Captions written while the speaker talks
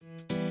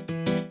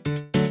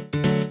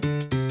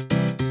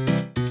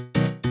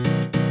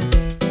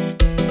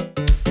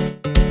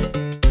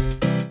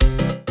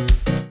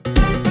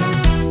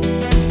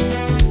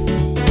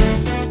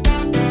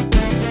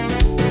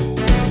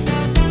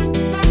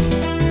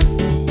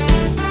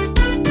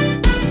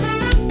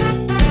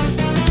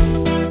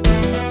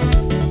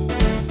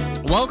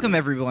Welcome,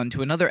 everyone,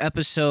 to another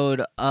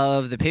episode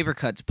of the Paper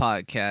Cuts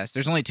podcast.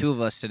 There's only two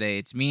of us today.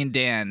 It's me and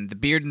Dan, the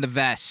beard and the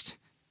vest.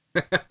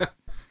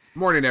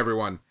 Morning,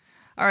 everyone.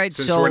 All right,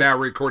 Since we're now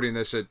recording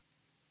this at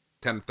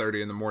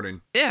 10:30 in the morning.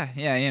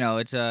 Yeah, you know,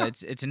 it's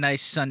a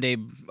nice Sunday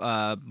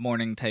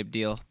morning type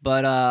deal.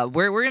 But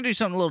we're gonna do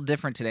something a little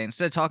different today.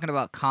 Instead of talking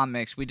about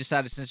comics, we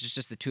decided, since it's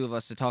just the two of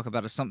us, to talk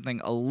about something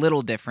a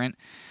little different.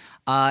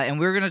 And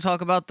we're going to talk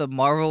about the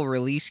Marvel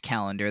release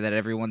calendar that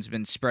everyone's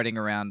been spreading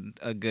around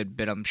a good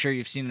bit. I'm sure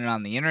you've seen it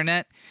on the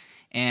internet.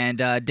 And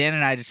Dan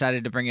and I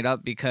decided to bring it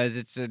up because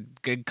it's a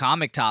good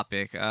comic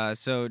topic.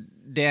 So,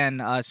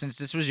 Dan, since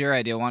this was your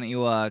idea, why don't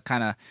you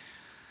kind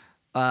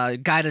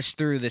of guide us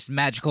through this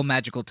magical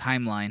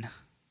timeline?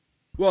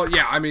 Well,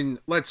 yeah, I mean,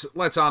 let's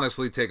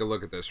honestly take a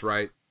look at this,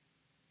 right?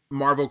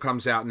 Marvel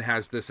comes out and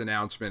has this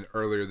announcement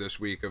earlier this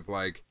week of,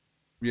 like,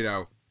 you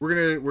know,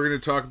 we're gonna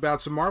talk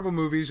about some Marvel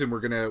movies, and we're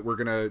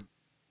gonna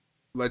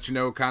let you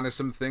know kind of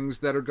some things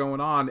that are going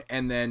on,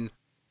 and then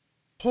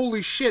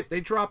holy shit, they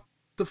dropped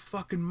the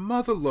fucking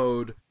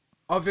motherload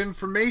of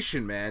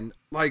information, man.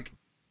 Like,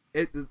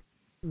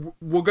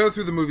 we'll go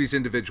through the movies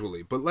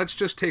individually, but let's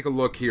just take a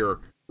look here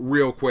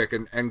real quick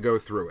and go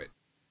through it.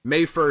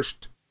 May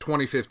 1st,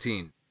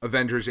 2015,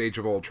 Avengers: Age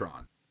of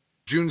Ultron.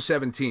 June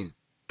 17th,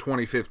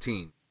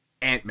 2015,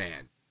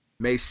 Ant-Man.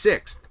 May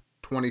 6th,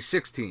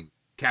 2016,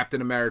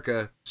 Captain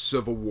America: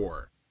 Civil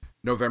War.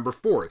 November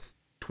 4th,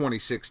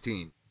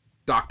 2016,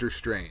 Doctor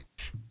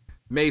Strange.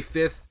 May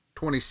 5th,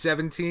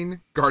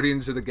 2017,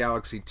 Guardians of the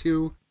Galaxy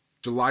 2.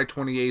 July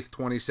 28th,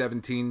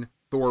 2017,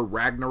 Thor: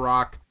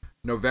 Ragnarok.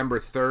 November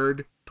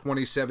 3rd,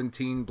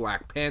 2017,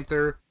 Black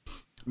Panther.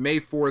 May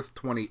 4th,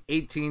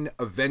 2018,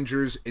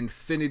 Avengers: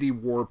 Infinity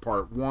War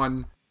Part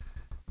 1.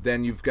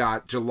 Then you've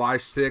got July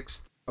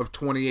 6th of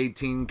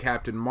 2018,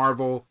 Captain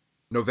Marvel.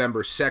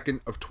 November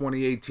 2nd of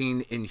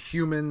 2018,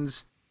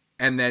 Inhumans.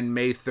 And then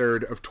May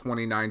 3rd of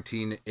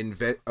 2019,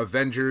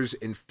 Avengers: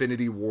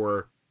 Infinity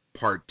War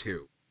Part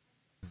 2.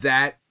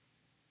 That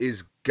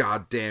is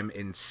goddamn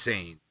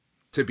insane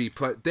to be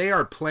they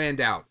are planned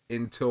out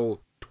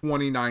until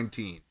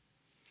 2019.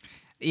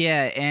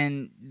 Yeah,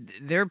 and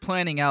they're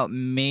planning out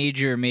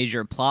major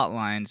plot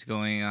lines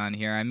going on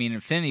here. I mean,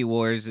 Infinity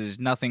Wars is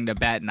nothing to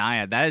bat an eye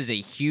at. That is a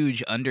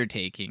huge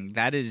undertaking.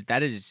 That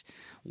is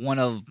one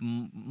of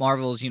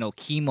Marvel's,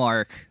 key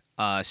mark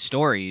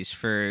stories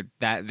for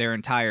their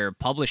entire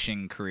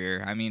publishing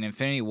career. I mean,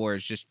 Infinity War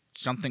is just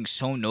something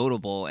so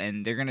notable,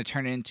 and they're going to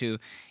turn it into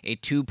a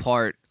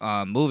 2-part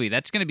movie.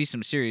 That's going to be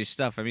some serious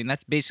stuff. I mean,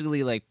 that's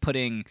basically like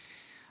putting,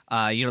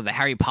 the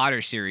Harry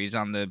Potter series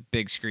on the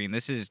big screen.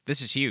 This is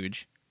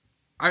huge.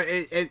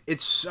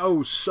 It's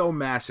so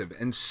massive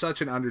and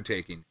such an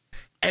undertaking,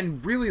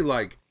 and really,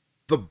 like,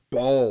 the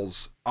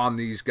balls on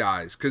these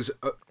guys, because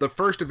the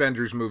first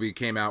Avengers movie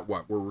came out,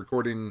 we're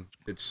recording,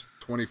 it's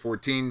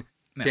 2014.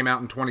 Came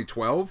out in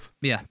 2012?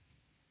 Yeah.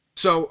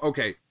 So,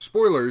 okay,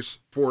 spoilers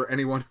for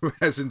anyone who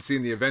hasn't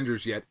seen the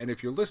Avengers yet, and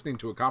if you're listening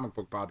to a comic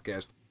book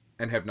podcast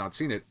and have not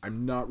seen it,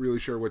 I'm not really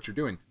sure what you're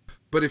doing.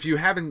 But if you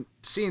haven't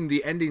seen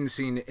the ending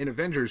scene in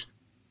Avengers,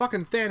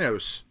 fucking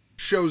Thanos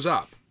shows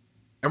up.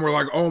 And we're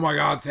like, oh my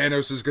god,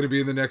 Thanos is going to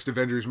be in the next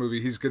Avengers movie.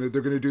 They're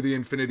going to do the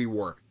Infinity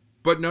War.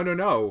 But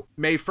no.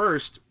 May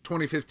 1st,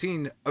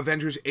 2015,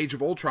 Avengers: Age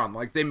of Ultron.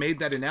 Like, they made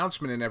that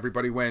announcement and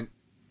everybody went,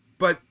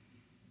 but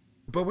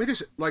wait a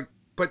second, like,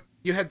 but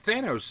you had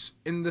Thanos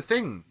in the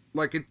thing.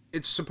 Like,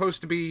 it's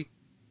supposed to be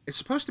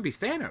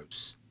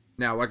Thanos.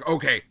 Now, like,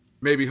 okay,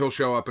 maybe he'll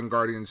show up in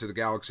Guardians of the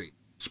Galaxy.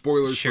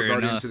 Spoilers for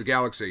Guardians of the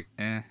Galaxy.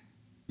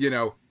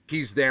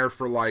 He's there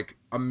for like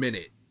a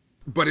minute,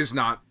 but is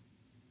not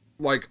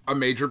like a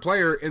major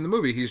player in the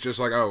movie. He's just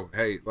like, oh,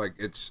 hey, like,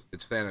 it's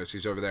Thanos.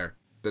 He's over there.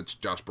 That's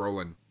Josh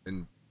Brolin,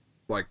 and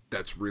like,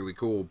 that's really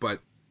cool.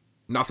 But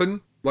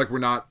nothing. Like, we're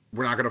not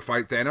gonna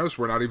fight Thanos.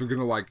 We're not even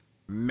gonna, like,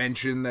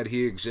 mention that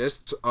he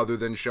exists other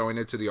than showing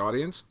it to the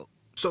audience.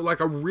 So, like,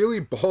 a really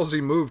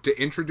ballsy move to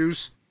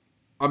introduce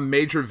a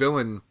major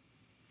villain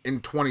in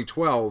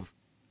 2012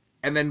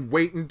 and then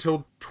wait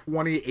until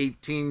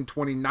 2018,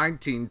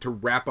 2019 to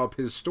wrap up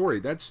his story.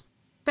 That's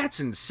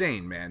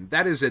insane, man.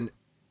 That is an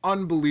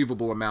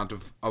unbelievable amount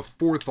of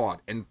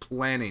forethought and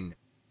planning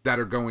that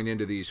are going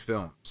into these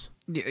films.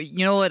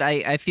 You know what?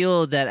 I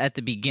feel that at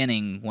the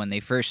beginning, when they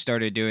first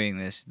started doing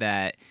this,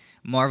 that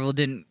Marvel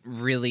didn't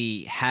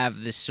really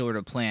have this sort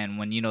of plan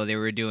when, they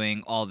were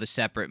doing all the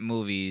separate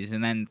movies,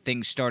 and then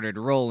things started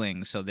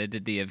rolling. So they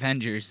did the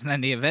Avengers, and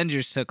then the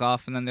Avengers took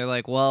off, and then they're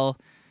like, well,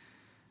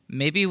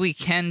 maybe we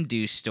can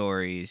do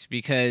stories,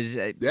 because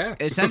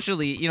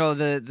essentially,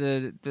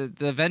 the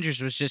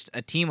Avengers was just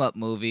a team-up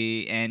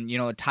movie, and,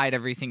 it tied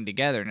everything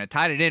together, and it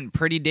tied it in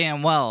pretty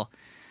damn well.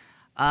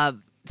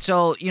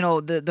 So,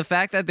 the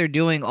fact that they're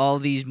doing all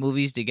these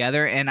movies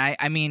together, and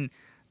I mean,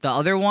 The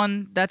other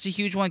one that's a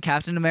huge one,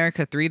 Captain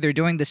America 3, they're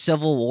doing the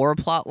Civil War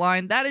plot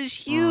line. That is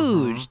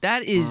huge.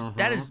 That is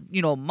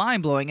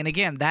mind blowing. And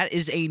again, that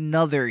is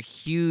another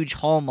huge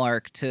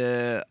hallmark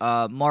to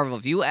Marvel.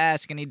 If you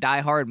ask any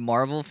diehard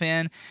Marvel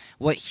fan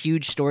what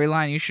huge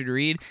storyline you should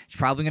read, it's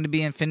probably going to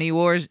be Infinity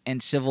Wars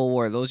and Civil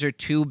War. Those are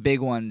two big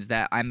ones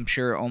that I'm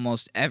sure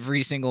almost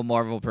every single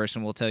Marvel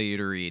person will tell you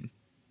to read.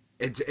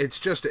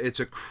 It's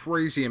a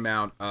crazy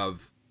amount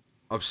of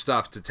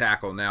stuff to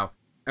tackle now,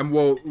 and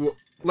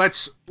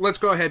let's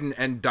go ahead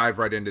and dive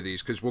right into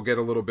these, because we'll get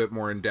a little bit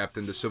more in depth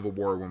into Civil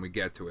War when we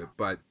get to it.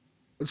 But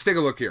let's take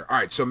a look here. All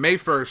right, so May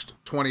 1st,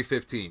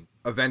 2015,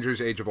 Avengers: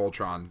 Age of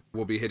Ultron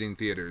will be hitting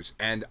theaters,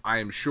 and I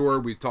am sure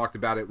we've talked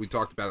about it. We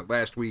talked about it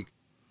last week.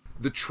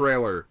 The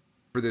trailer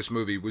for this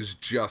movie was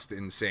just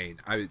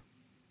insane.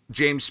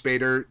 James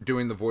Spader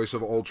doing the voice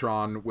of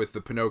Ultron with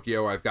the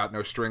Pinocchio "I've Got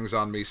No Strings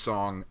on Me"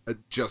 song,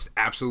 just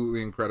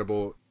absolutely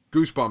incredible.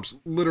 Goosebumps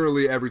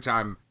literally every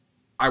time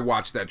I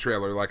watch that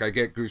trailer. Like, I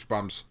get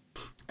goosebumps,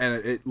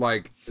 and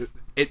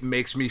it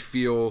makes me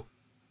feel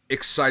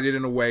excited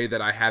in a way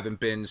that I haven't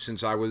been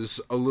since I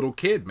was a little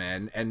kid,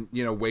 man. And,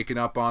 you know, waking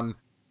up on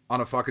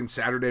a fucking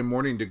Saturday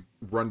morning to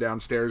run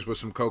downstairs with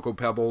some Cocoa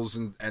Pebbles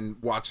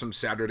and watch some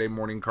Saturday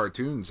morning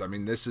cartoons. I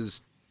mean, this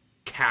is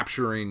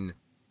capturing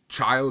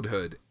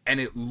childhood,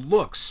 and it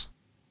looks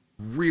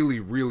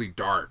really, really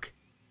dark.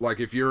 Like,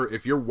 if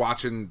you're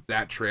watching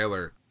that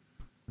trailer,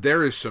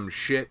 there is some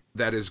shit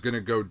that is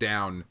gonna go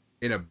down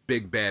in a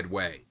big bad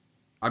way.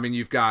 I mean,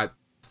 you've got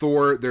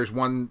Thor. There's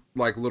one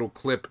like little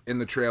clip in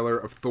the trailer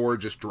of Thor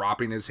just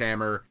dropping his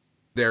hammer.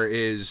 There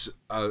is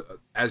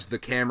as the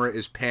camera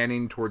is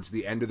panning towards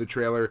the end of the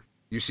trailer,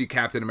 you see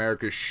Captain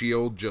America's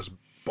shield just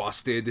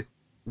busted,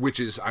 which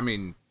is, I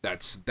mean,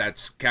 that's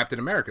Captain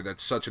America.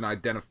 That's such an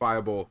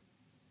identifiable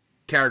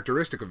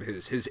characteristic of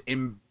his.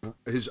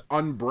 His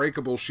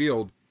unbreakable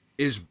shield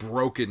is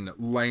broken,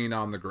 laying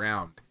on the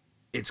ground.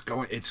 It's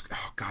going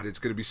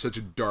to be such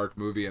a dark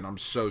movie, and I'm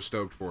so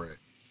stoked for it.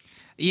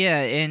 Yeah,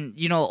 and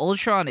you know,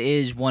 Ultron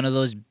is one of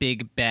those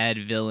big bad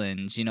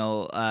villains. You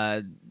know,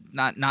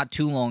 not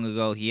too long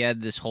ago, he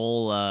had this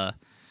whole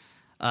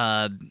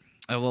what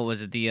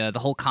was it? The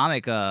whole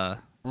comic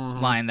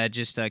line that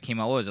just came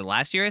out. What was it?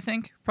 Last year, I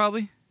think,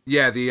 probably.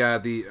 Yeah,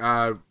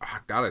 God,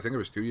 I think it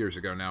was 2 years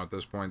ago now at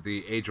this point.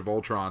 The Age of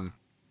Ultron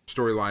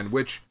storyline,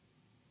 which,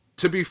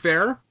 to be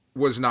fair,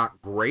 was not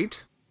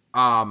great.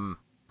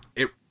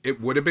 It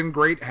would have been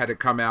great had it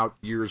come out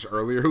years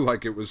earlier,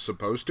 like it was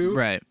supposed to.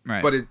 Right.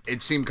 But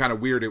it seemed kind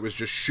of weird. It was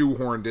just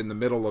shoehorned in the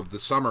middle of the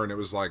summer, and it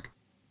was like,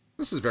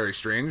 this is very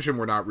strange, and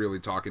we're not really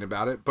talking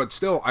about it. But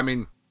still, I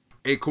mean,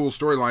 a cool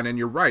storyline. And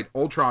you're right,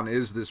 Ultron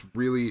is this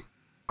really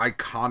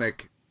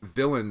iconic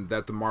villain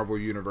that the Marvel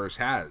Universe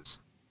has.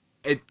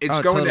 It's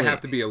going totally. to have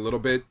to be a little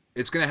bit.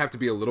 It's going to have to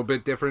be a little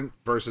bit different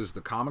versus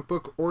the comic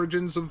book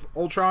origins of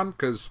Ultron,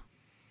 because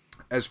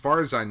as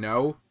far as I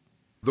know,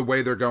 the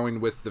way they're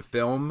going with the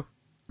film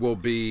will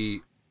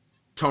be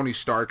Tony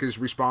Stark is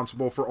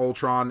responsible for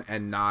Ultron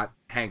and not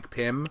Hank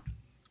Pym.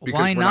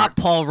 Why not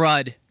Paul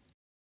Rudd?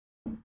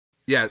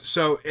 Yeah,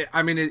 so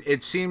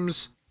it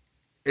seems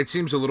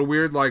a little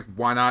weird. Like,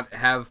 why not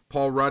have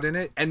Paul Rudd in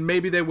it? And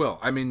maybe they will.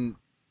 I mean,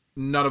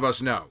 none of us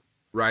know,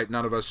 right?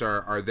 None of us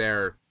are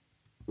there,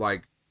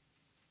 like,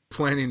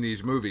 planning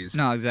these movies.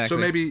 No, exactly. So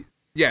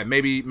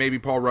maybe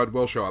Paul Rudd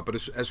will show up. But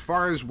as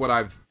far as what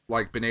I've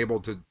like been able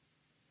to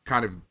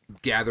kind of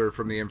gather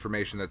from the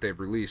information that they've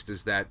released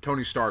is that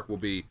Tony Stark will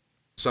be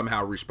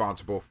somehow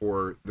responsible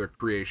for the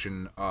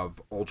creation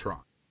of Ultron,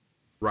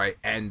 right?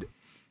 And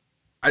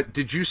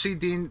did you see,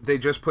 Dean? They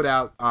just put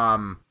out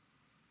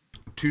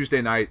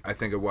Tuesday night, I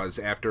think it was,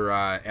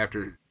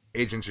 after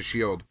Agents of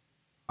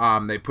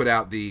S.H.I.E.L.D., they put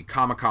out the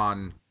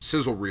Comic-Con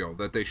sizzle reel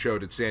that they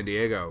showed at San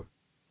Diego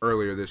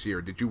earlier this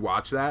year. Did you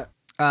watch that?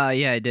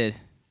 Yeah, I did.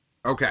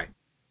 Okay.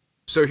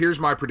 So here's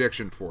my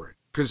prediction for it,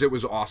 because it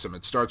was awesome.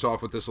 It starts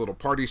off with this little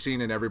party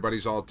scene, and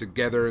everybody's all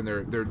together, and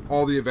they're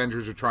all the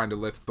Avengers are trying to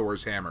lift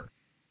Thor's hammer.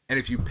 And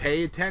if you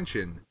pay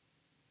attention,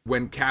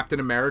 when Captain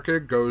America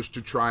goes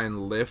to try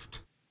and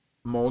lift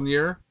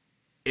Mjolnir,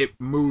 it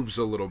moves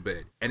a little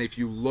bit. And if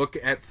you look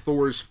at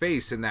Thor's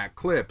face in that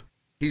clip,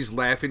 he's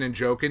laughing and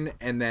joking,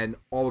 and then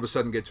all of a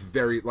sudden gets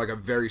a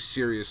very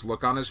serious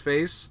look on his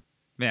face.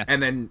 Yeah.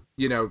 And then,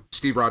 you know,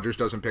 Steve Rogers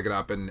doesn't pick it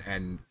up,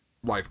 and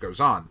life goes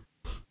on.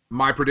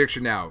 My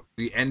prediction now,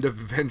 the end of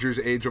Avengers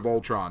Age of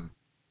Ultron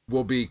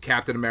will be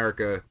Captain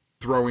America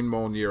throwing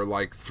Mjolnir,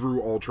 like,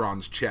 through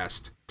Ultron's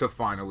chest to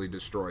finally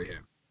destroy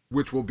him,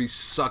 which will be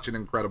such an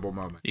incredible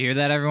moment. You hear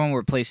that, everyone?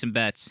 We're placing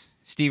bets.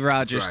 Steve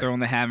Rogers right. throwing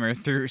the hammer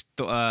through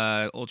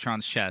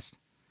Ultron's chest.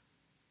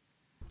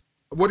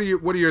 What are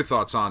your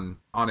thoughts on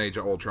Age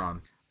of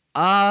Ultron?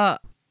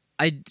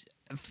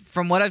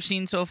 From what I've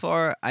seen so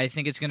far, I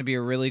think it's going to be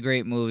a really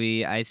great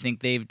movie. I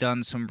think they've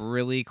done some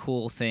really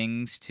cool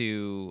things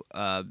to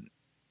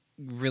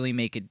really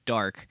make it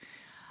dark.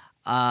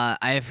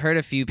 I've heard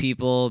a few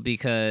people,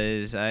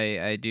 because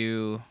I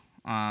do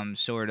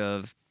sort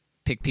of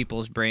pick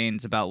people's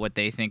brains about what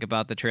they think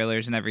about the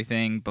trailers and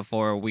everything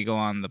before we go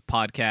on the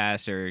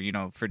podcast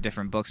or, for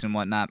different books and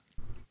whatnot.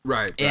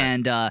 Right.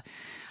 And I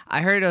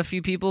heard a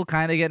few people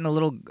kind of getting a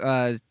little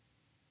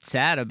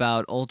sad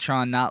about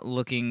Ultron not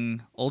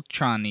looking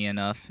Ultron-y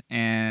enough.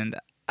 And,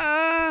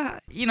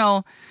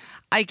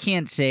 I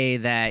can't say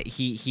that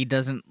he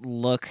doesn't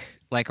look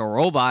like a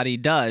robot. He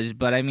does.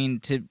 But, I mean,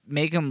 to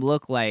make him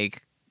look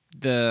like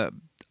the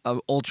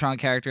Ultron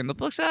character in the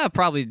books,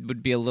 probably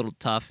would be a little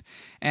tough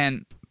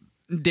and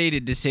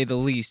dated, to say the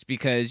least.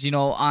 Because,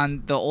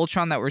 on the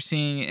Ultron that we're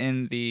seeing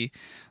in the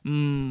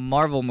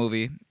Marvel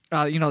movie,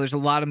 there's a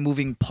lot of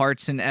moving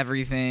parts and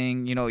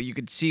everything. You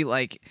could see,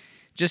 like,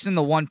 just in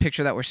the one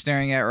picture that we're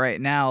staring at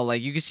right now,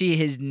 like, you can see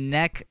his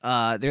neck.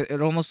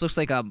 It almost looks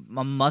like a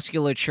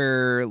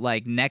musculature,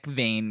 like, neck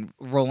vein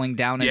rolling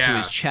down into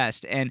his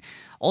chest. And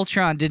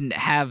Ultron didn't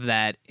have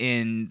that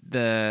in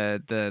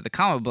the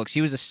comic books.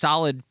 He was a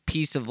solid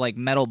piece of, like,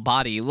 metal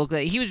body.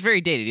 He was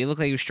very dated. He looked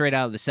like he was straight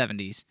out of the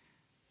 70s.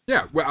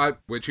 Yeah, well,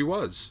 which he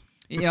was.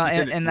 He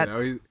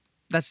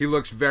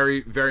looks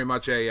very, very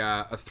much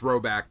a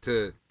throwback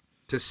to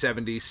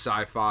 70s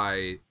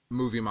sci-fi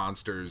movie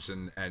monsters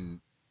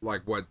and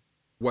like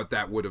what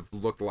that would have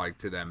looked like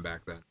to them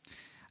back then.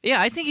 Yeah,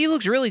 I think he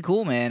looks really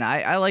cool, man.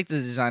 I like the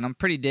design. I'm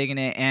pretty digging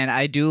it, and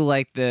I do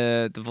like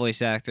the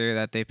voice actor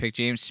that they picked.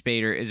 James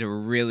Spader is a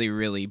really,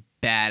 really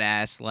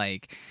badass,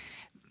 like,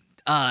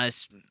 I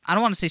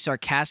don't want to say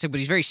sarcastic, but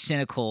he's very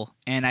cynical,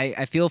 and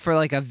I feel for,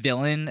 like, a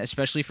villain,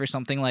 especially for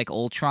something like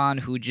Ultron,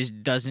 who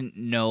just doesn't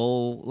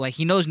know, like,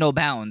 he knows no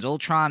bounds.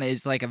 Ultron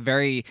is, like, a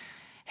very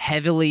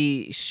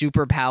heavily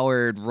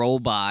superpowered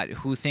robot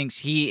who thinks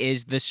he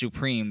is the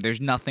supreme.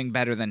 There's nothing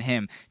better than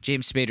him.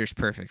 James Spader's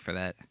perfect for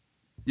that.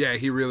 Yeah,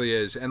 he really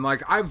is. And,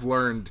 like, I've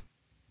learned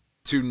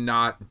to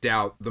not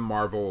doubt the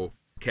Marvel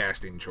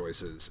casting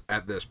choices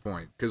at this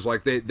point. Because,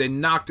 like, they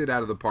knocked it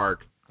out of the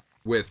park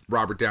with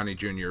Robert Downey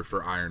Jr.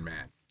 for Iron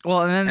Man.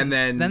 Well, and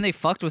then they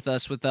fucked with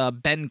us with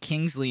Ben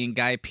Kingsley and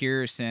Guy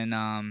Pearce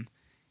and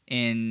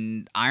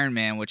in Iron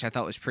Man, which I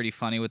thought was pretty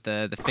funny with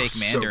the fake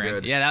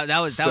Mandarin. So yeah, that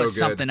was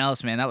something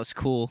else, man. That was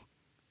cool.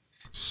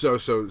 So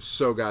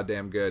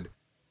goddamn good.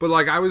 But,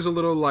 like, I was a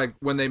little, like,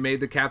 when they made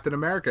the Captain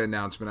America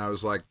announcement, I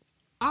was like,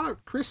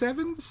 Chris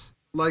Evans,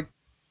 like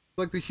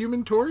the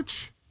Human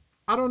Torch.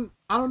 I don't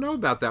know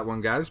about that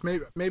one, guys.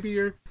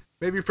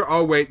 Maybe for.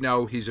 Oh wait,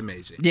 no, he's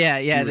amazing. Yeah,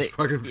 he was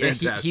fucking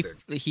fantastic.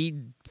 He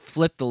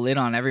flipped the lid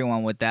on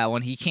everyone with that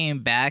one. He came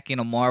back in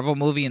a Marvel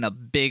movie in a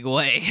big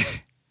way.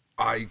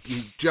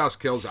 He just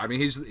kills. I mean,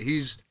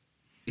 he's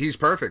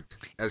perfect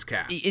as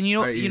Cap. And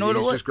he's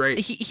just great.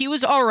 He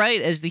was all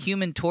right as the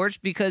Human Torch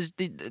because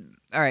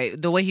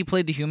the way he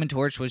played the Human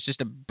Torch was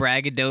just a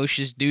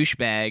braggadocious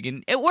douchebag,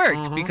 and it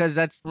worked because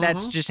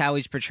that's just how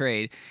he's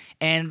portrayed.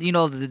 And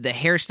the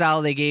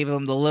hairstyle they gave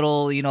him, the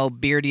little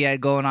beard he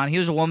had going on, he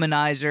was a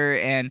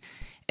womanizer, and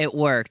it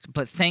worked.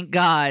 But thank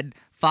God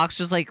Fox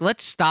was like,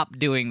 let's stop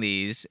doing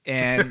these,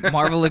 and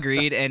Marvel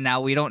agreed, and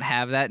now we don't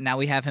have that. Now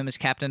we have him as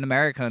Captain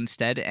America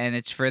instead, and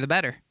it's for the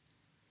better.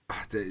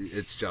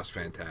 It's just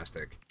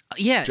fantastic.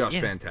 Yeah,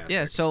 fantastic.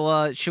 Yeah.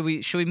 So should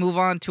we move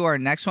on to our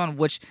next one,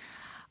 which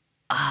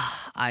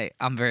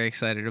I'm very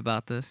excited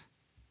about this.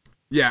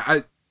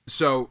 Yeah.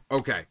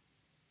 Okay,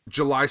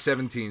 July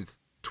 17th,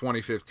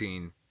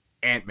 2015,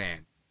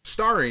 Ant-Man,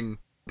 starring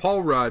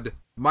Paul Rudd,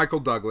 Michael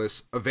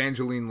Douglas,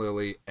 Evangeline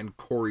Lilly, and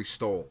Corey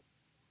Stoll.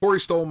 Corey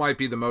Stoll might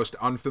be the most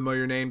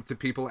unfamiliar name to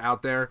people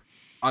out there,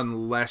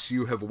 unless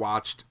you have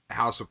watched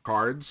House of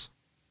Cards.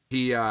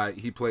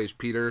 He plays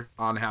Peter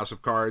on House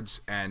of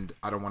Cards, and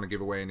I don't want to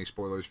give away any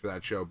spoilers for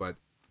that show, but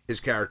his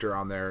character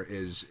on there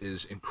is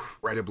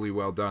incredibly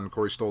well done.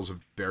 Corey Stoll's a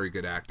very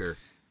good actor.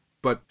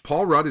 But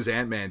Paul Rudd is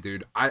Ant-Man,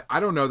 dude. I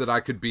don't know that I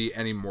could be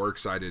any more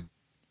excited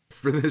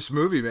for this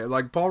movie, man.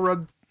 Like, Paul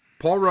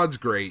Rudd's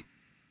great.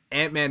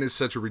 Ant-Man is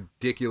such a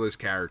ridiculous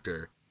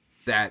character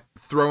that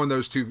throwing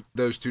those two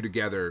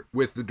together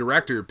with the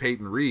director,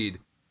 Peyton Reed.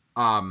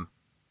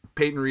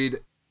 Peyton Reed,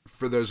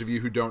 for those of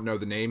you who don't know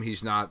the name,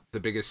 he's not the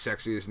biggest,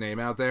 sexiest name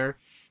out there,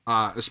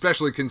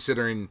 especially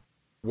considering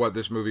what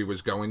this movie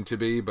was going to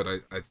be. But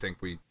I think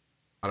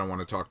I don't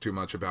want to talk too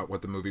much about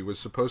what the movie was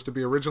supposed to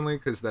be originally,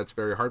 because that's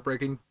very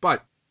heartbreaking.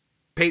 But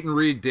Peyton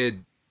Reed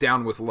did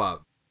Down with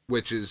Love,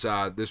 which is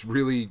this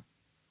really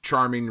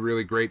charming,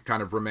 really great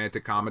kind of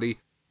romantic comedy.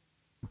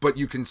 But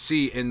you can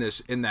see in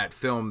that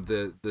film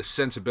the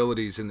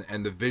sensibilities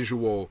and the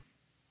visual,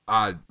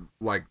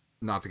 like,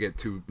 not to get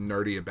too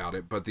nerdy about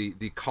it, but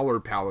the color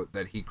palette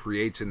that he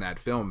creates in that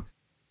film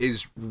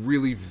is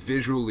really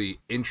visually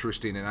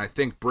interesting. And I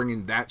think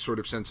bringing that sort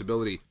of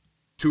sensibility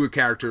to a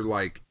character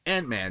like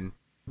Ant-Man,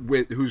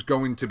 who's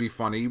going to be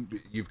funny,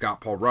 you've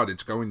got Paul Rudd,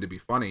 it's going to be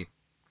funny,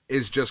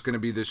 is just going to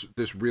be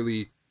this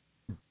really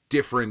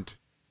different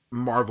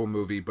Marvel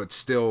movie, but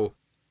still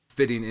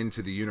fitting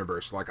into the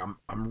universe. Like, I'm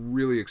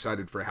really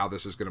excited for how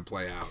this is going to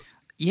play out.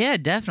 Yeah,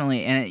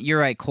 definitely. And you're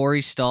right,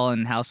 Corey Stoll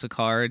in House of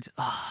Cards.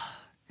 Oh,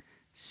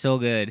 so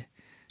good.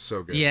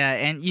 So good. Yeah,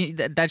 and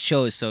that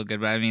show is so good,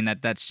 but I mean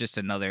that's just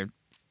another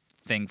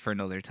thing for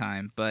another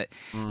time. But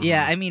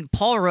yeah, Mhm. I mean,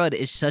 Paul Rudd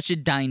is such a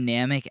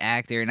dynamic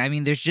actor, and I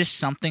mean, there's just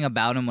something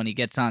about him when he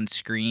gets on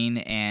screen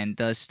and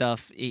does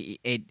stuff.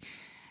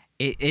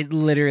 It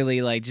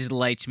literally like just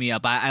lights me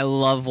up. I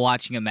love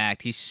watching him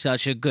act. He's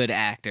such a good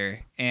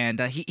actor, and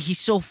he's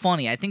so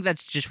funny. I think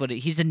that's just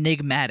he's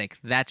enigmatic.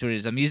 That's what it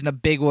is. I'm using a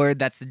big word.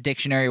 That's the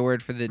dictionary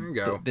word for There you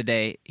go. the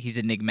day. He's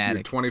Your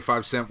enigmatic.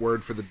 25-cent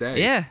word for the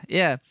day. Yeah,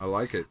 yeah. I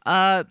like it.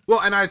 Uh, Well,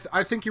 and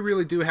I think you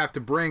really do have to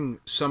bring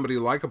somebody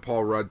like a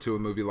Paul Rudd to a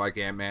movie like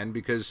Ant-Man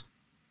because,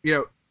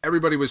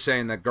 everybody was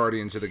saying that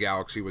Guardians of the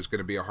Galaxy was going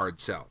to be a hard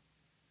sell.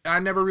 I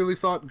never really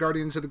thought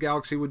Guardians of the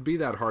Galaxy would be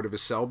that hard of a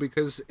sell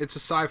because it's a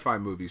sci-fi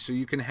movie, so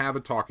you can have a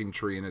talking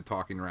tree and a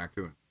talking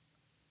raccoon.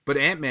 But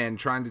Ant-Man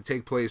trying to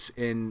take place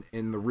in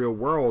the real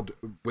world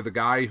with a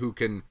guy who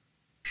can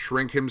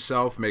shrink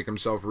himself, make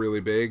himself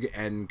really big,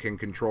 and can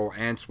control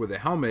ants with a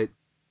helmet.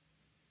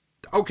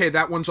 Okay,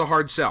 that one's a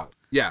hard sell.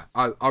 Yeah,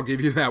 I'll give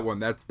you that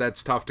one.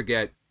 That's tough to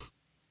get,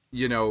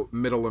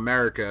 middle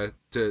America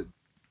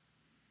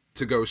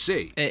to go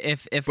see.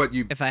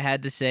 If I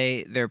had to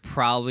say, they're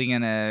probably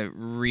gonna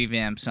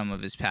revamp some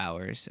of his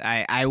powers.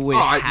 I would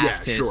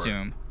Sure.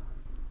 assume.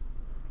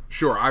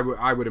 Sure,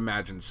 I would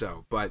imagine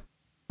so. But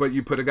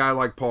you put a guy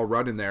like Paul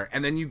Rudd in there,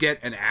 and then you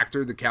get an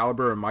actor the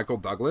caliber of Michael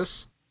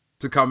Douglas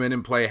to come in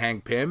and play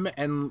Hank Pym,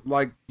 and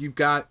like you've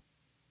got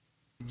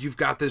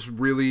this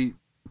really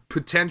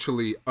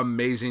potentially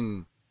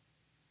amazing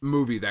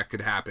movie that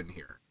could happen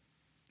here.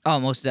 Oh,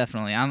 most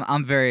definitely.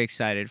 I'm very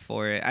excited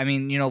for it. I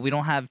mean, we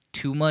don't have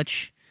too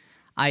much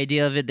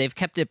idea of it. They've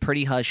kept it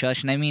pretty hush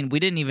hush, and I mean, we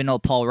didn't even know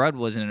Paul Rudd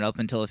was in it up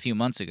until a few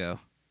months ago.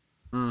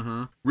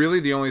 Mm-hmm. Really,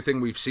 the only thing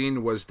we've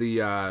seen was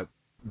the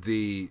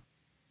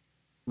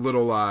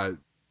little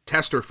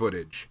tester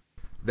footage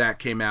that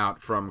came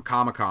out from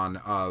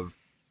Comic-Con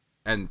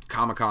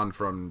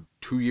from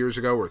 2 years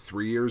ago or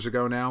 3 years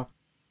ago now,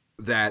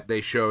 that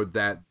they showed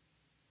that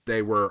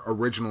they were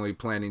originally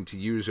planning to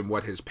use and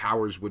what his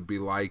powers would be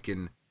like,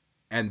 and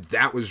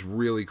that was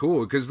really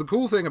cool because the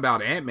cool thing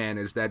about Ant-Man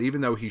is that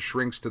even though he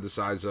shrinks to the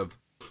size of,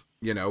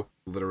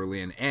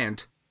 literally an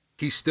ant,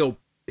 he still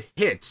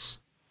hits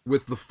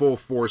with the full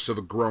force of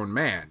a grown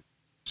man.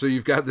 So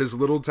you've got this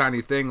little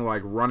tiny thing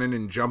like running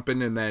and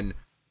jumping and then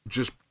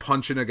just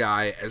punching a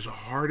guy as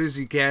hard as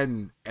he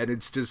can, and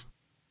it's just,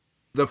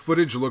 the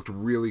footage looked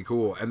really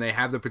cool, and they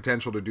have the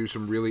potential to do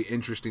some really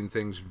interesting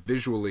things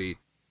visually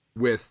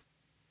with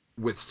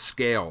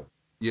scale,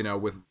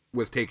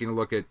 with taking a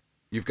look at,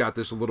 you've got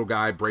this little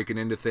guy breaking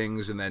into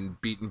things and then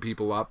beating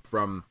people up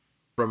from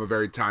a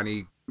very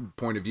tiny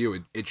point of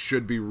view. It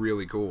should be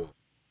really cool.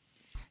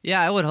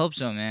 Yeah, I would hope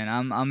so, man.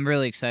 I'm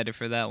really excited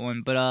for that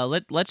one.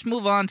 But let's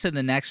move on to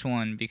the next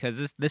one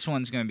because this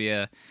one's gonna be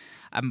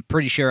I'm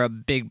pretty sure a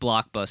big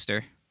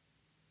blockbuster.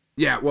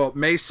 Yeah, well,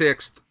 May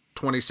 6th,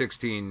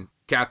 2016,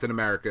 Captain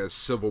America: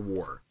 Civil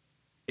War.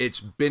 It's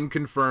been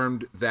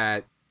confirmed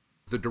that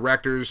the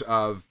directors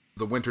of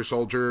The Winter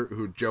Soldier,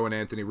 who Joe and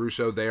Anthony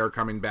Russo, they are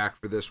coming back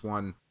for this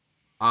one.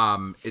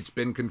 It's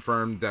been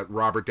confirmed that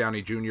Robert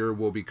Downey Jr.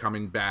 will be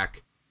coming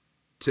back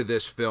to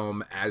this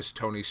film as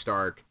Tony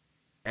Stark.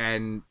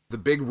 And the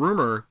big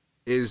rumor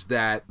is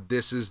that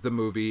this is the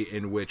movie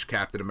in which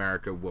Captain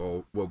America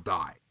will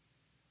die.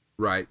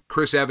 Right?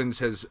 Chris Evans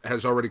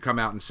has already come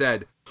out and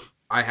said,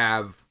 I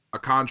have a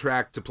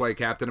contract to play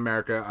Captain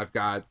America. I've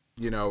got,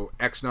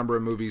 X number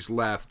of movies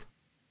left.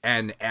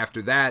 And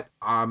after that,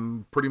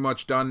 I'm pretty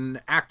much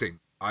done acting.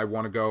 I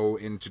want to go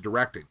into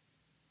directing.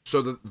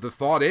 So the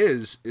thought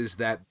is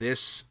that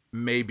this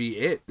may be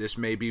it. This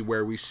may be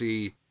where we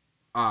see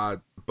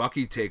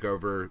Bucky take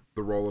over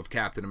the role of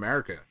Captain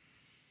America.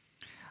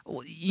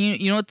 Well,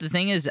 you know what the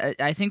thing is?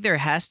 I think there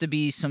has to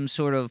be some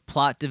sort of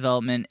plot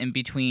development in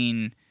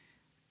between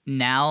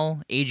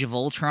now, Age of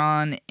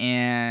Ultron,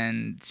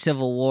 and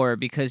Civil War,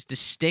 because to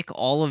stick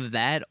all of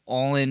that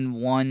all in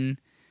one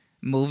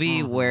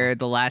movie where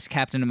the last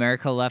Captain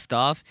America left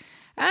off,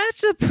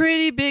 that's a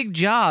pretty big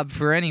job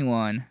for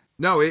anyone.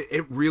 No,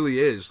 it really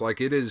is.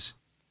 Like, it's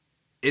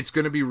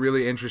going to be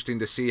really interesting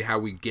to see how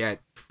we get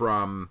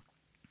from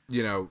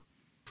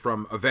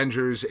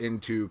Avengers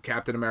into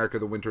Captain America: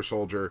 The Winter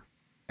Soldier,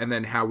 and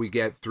then how we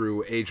get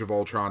through Age of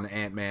Ultron,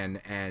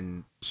 Ant-Man,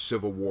 and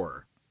Civil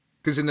War.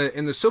 Because in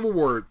the Civil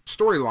War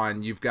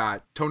storyline, you've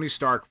got Tony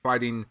Stark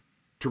fighting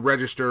to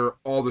register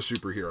all the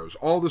superheroes.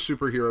 All the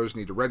superheroes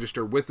need to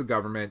register with the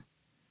government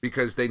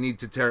because they need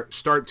to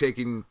start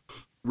taking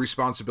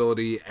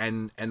responsibility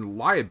and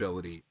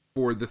liability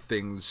for the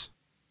things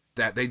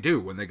that they do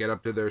when they get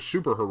up to their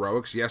super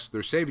heroics. Yes,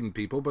 they're saving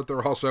people, but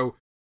they're also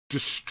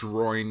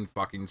destroying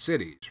fucking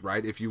cities,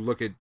 right? If you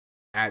look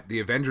at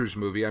the Avengers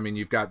movie, I mean,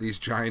 you've got these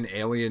giant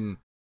alien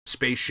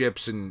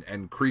spaceships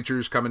and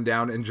creatures coming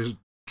down and just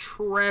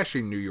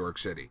trashing New York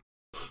City,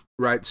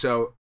 right?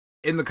 So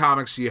in the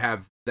comics, you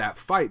have that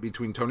fight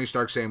between Tony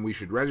Stark saying we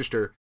should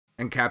register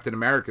and Captain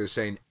America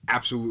saying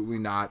absolutely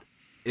not.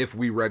 If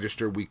we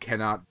register, we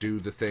cannot do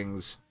the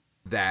things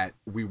that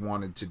we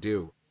wanted to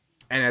do.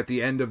 And at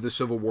the end of the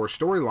Civil War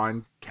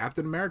storyline,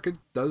 Captain America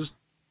does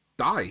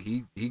die.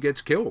 He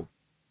gets killed.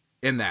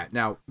 in that.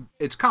 Now,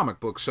 it's comic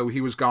books, so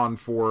he was gone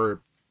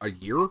for a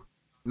year,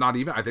 not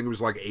even. I think it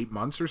was like 8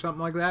 months or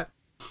something like that.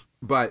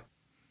 But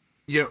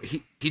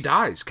he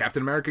dies.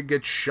 Captain America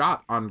gets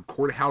shot on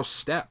courthouse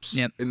steps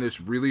in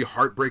this really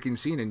heartbreaking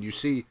scene, and you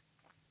see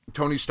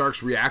Tony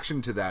Stark's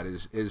reaction to that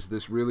is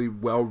this really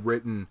well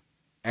written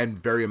and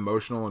very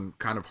emotional and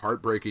kind of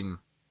heartbreaking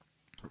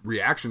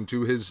reaction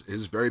to his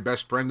very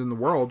best friend in the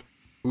world,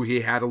 who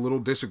he had a little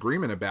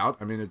disagreement about.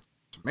 I mean, it's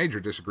a major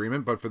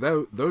disagreement, but for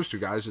those two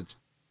guys, it's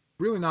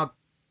really not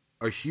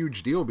a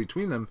huge deal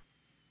between them.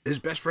 His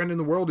best friend in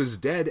the world is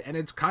dead, and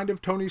it's kind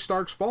of Tony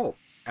Stark's fault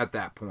at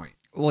that point.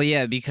 Well,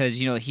 yeah, because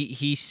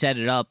he set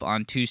it up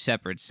on two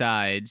separate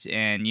sides,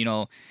 and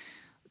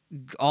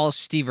all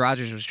Steve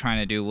Rogers was trying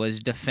to do was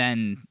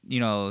defend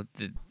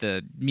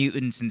the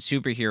mutants and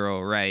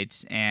superhero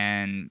rights,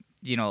 and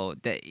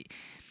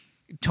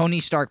Tony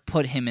Stark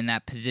put him in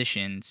that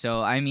position.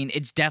 So, I mean,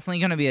 it's definitely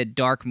going to be a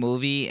dark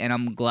movie, and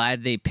I'm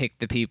glad they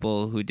picked the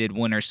people who did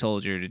Winter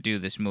Soldier to do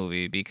this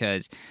movie,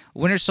 because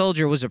Winter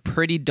Soldier was a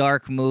pretty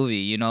dark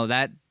movie.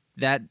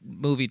 That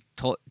movie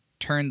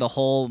turned the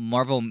whole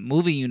Marvel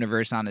movie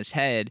universe on its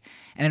head,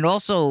 and it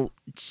also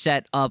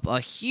set up a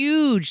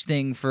huge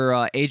thing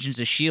for Agents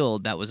of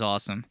S.H.I.E.L.D. that was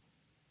awesome.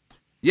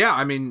 Yeah,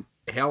 I mean,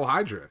 Hail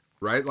Hydra,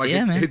 right? Like,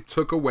 yeah, it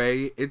took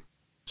away...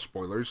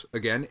 Spoilers,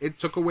 again, it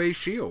took away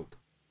S.H.I.E.L.D.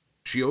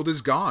 S.H.I.E.L.D.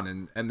 is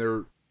gone, and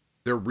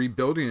they're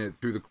rebuilding it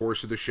through the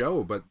course of the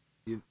show, but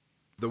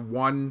the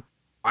one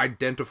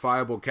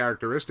identifiable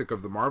characteristic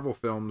of the Marvel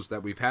films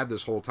that we've had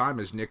this whole time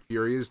is Nick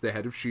Fury is the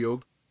head of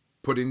S.H.I.E.L.D.,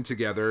 putting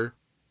together,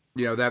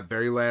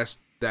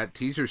 that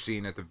teaser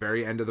scene at the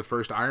very end of the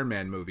first Iron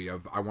Man movie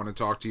of, I want to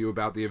talk to you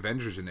about the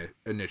Avengers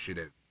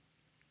Initiative.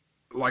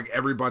 Like,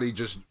 everybody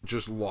just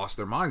lost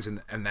their minds,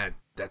 and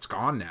that's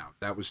gone now.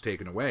 That was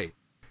taken away.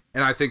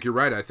 And I think you're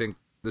right. I think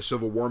the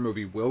Civil War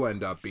movie will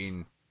end up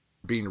being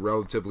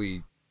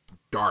relatively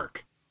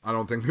dark. I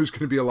don't think there's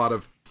going to be a lot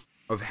of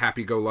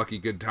happy-go-lucky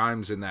good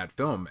times in that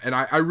film. And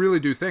I really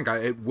do think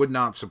it would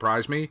not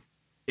surprise me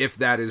if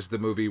that is the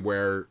movie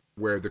where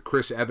the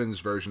Chris Evans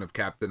version of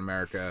Captain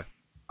America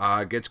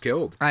gets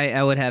killed.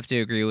 I would have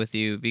to agree with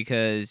you,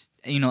 because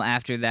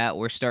after that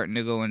we're starting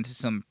to go into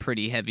some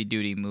pretty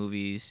heavy-duty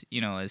movies,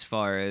 as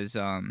far as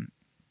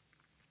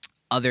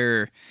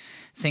other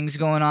things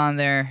going on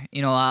there.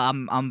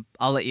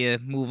 I'll let you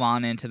move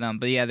on into them,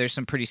 but yeah, there's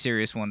some pretty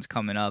serious ones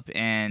coming up,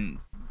 and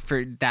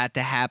for that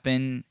to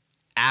happen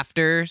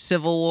after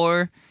Civil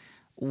War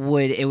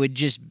would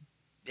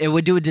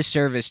do a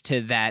disservice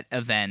to that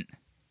event.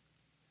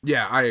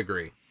 Yeah, I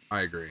agree.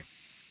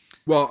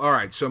 Well, all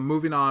right, so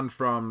moving on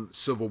from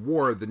Civil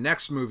War, the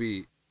next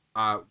movie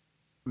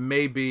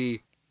may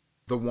be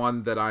the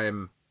one that I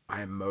am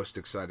most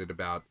excited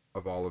about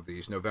of all of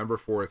these. November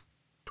 4th,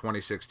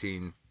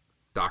 2016,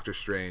 Doctor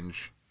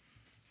Strange,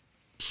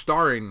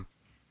 starring,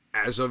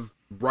 as of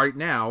right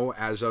now,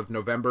 as of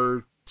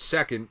November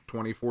 2nd,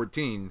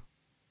 2014,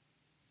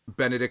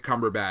 Benedict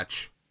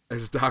Cumberbatch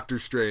as Doctor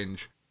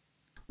Strange,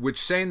 which,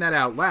 saying that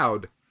out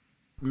loud,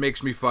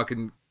 makes me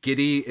fucking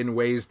giddy in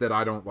ways that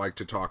I don't like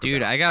to talk about.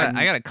 Dude, I got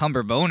a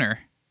Cumber boner.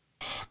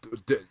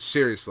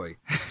 Seriously.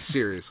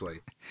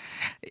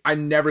 I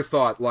never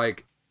thought,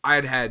 like,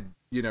 I had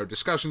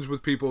discussions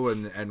with people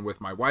and with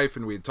my wife,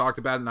 and we had talked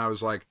about it, and I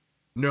was like,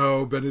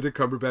 no, Benedict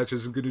Cumberbatch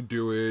isn't going to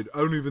do it. I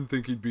don't even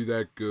think he'd be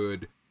that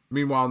good.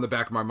 Meanwhile, in the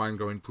back of my mind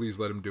going, please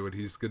let him do it.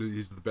 He's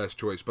the best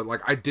choice. But,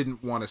 like, I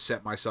didn't want to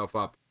set myself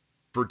up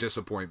for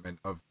disappointment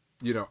of,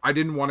 I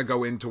didn't want to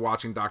go into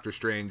watching Doctor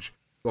Strange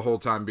the whole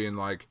time being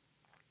like,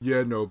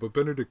 yeah, no, but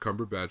Benedict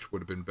Cumberbatch would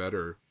have been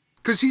better.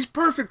 Because he's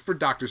perfect for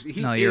Doctor Strange.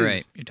 No, you're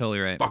right. You're totally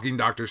right. Fucking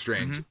Doctor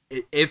Strange.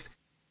 Mm-hmm.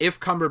 If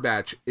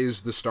Cumberbatch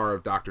is the star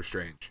of Doctor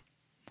Strange.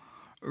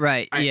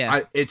 Right,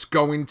 yeah. It's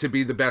going to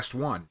be the best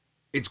one.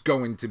 It's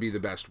going to be the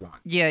best one.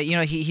 Yeah,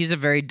 he's a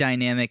very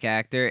dynamic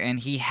actor, and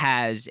he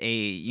has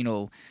a,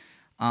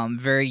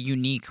 very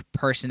unique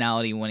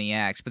personality when he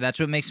acts. But that's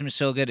what makes him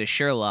so good as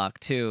Sherlock,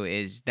 too,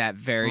 is that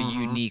very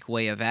unique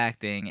way of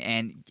acting.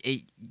 And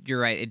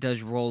you're right, it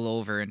does roll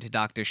over into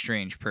Doctor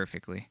Strange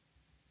perfectly.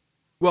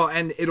 Well,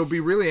 and it'll be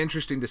really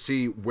interesting to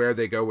see where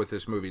they go with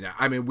this movie now.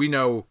 I mean, we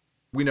know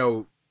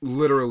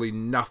literally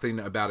nothing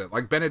about it.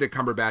 Like, Benedict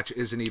Cumberbatch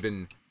isn't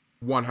even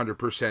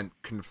 100%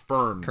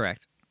 confirmed.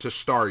 Correct. To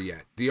star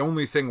yet. The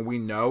only thing we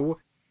know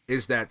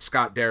is that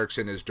Scott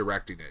Derrickson is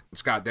directing it.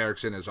 Scott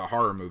Derrickson is a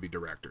horror movie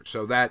director.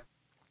 So that,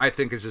 I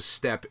think, is a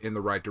step in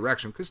the right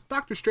direction, because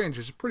Doctor Strange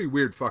is a pretty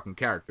weird fucking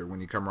character when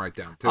you come right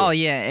down to it. Oh,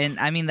 yeah, and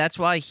I mean, that's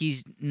why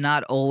he's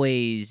not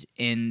always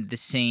in the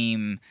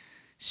same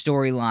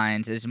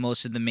storylines as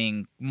most of the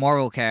main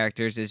Marvel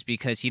characters, is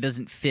because he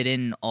doesn't fit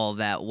in all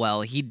that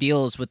well. He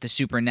deals with the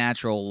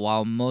supernatural,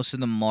 while most of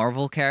the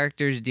Marvel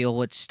characters deal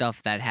with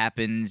stuff that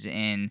happens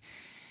in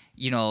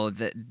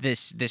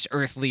this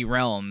earthly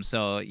realm.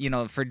 So,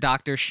 for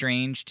Doctor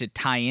Strange to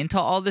tie into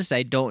all this,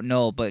 I don't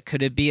know, but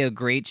could it be a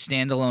great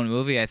standalone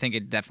movie? I think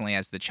it definitely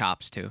has the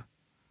chops to.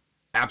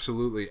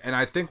 Absolutely. And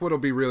I think what'll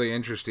be really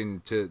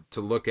interesting to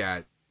look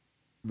at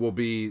will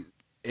be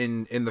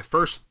in the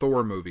first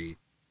Thor movie,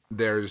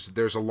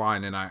 there's a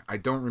line, and I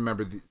don't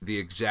remember the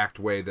exact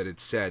way that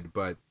it's said,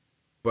 but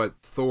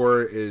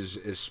Thor is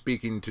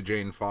speaking to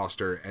Jane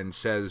Foster and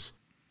says,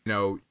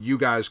 you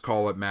guys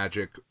call it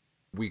magic,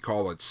 we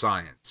call it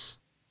science.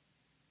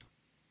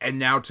 And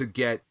now to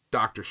get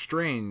Doctor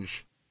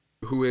Strange,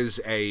 who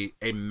is a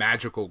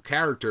magical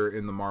character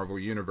in the Marvel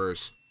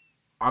Universe,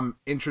 I'm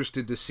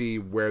interested to see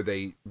where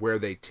they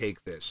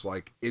take this.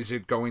 Like, is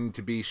it going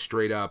to be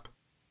straight up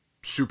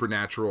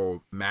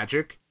supernatural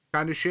magic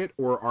kind of shit,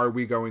 or are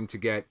we going to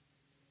get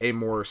a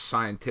more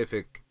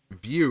scientific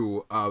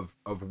view of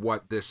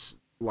what this,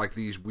 like,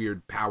 these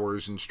weird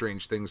powers and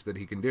strange things that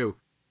he can do?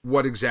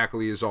 What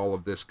exactly is all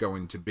of this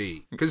going to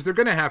be? Because they're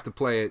going to have to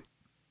play it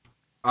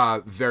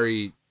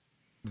very,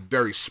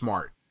 very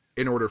smart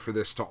in order for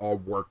this to all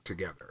work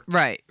together.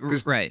 Right.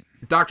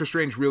 Doctor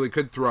Strange really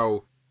could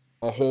throw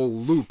a whole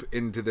loop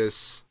into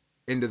this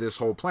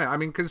whole plan. I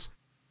mean, because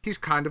he's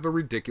kind of a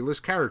ridiculous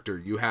character.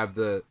 You have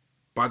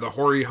by the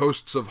hoary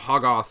hosts of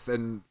Hoggoth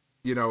and,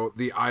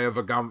 the Eye of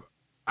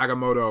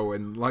Agamotto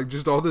and, like,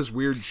 just all this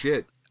weird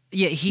shit.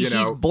 Yeah,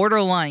 he's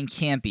borderline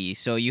campy,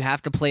 so you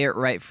have to play it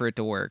right for it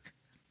to work.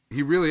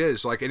 He really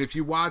is. Like, and if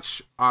you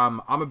watch,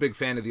 I'm a big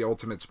fan of the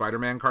Ultimate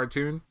Spider-Man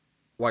cartoon.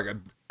 Like, I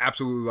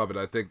absolutely love it.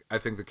 I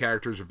think the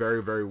characters are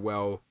very, very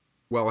well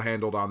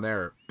handled on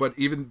there. But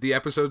even the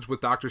episodes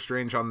with Doctor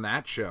Strange on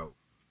that show,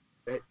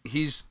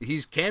 he's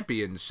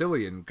campy and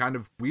silly and kind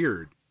of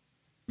weird,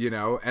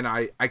 and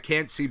I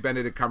can't see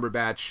Benedict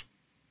Cumberbatch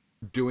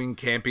doing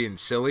campy and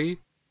silly,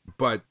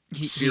 but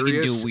serious. He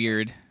can do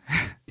weird.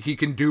 He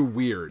can do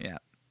weird. Yeah.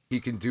 He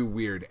can do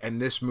weird.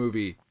 And this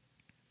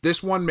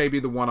one may be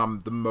the one I'm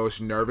the most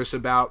nervous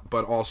about,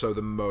 but also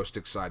the most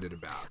excited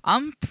about.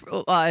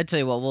 I tell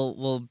you what,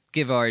 we'll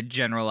give our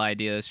general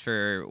ideas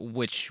for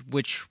which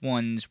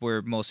ones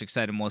we're most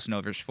excited, most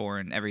nervous for,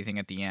 and everything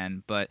at the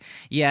end. But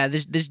yeah,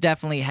 this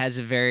definitely has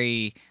a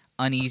very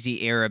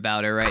uneasy air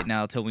about it right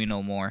now till we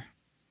know more.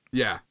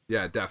 Yeah,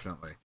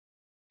 definitely.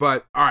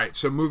 But all right,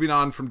 so moving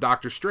on from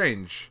Doctor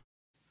Strange,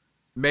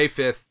 May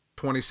 5th,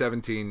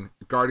 2017,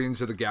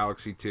 Guardians of the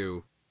Galaxy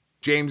 2.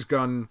 James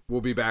Gunn will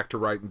be back to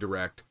write and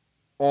direct.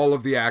 All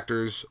of the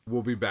actors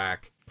will be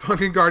back.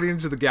 Fucking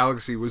Guardians of the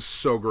Galaxy was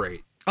so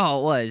great.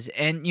 Oh, it was.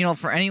 And,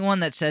 for anyone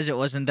that says it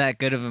wasn't that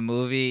good of a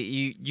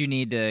movie, you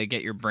need to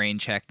get your brain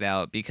checked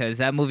out, because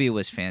that movie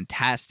was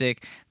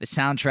fantastic. The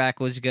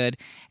soundtrack was good.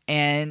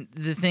 And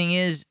the thing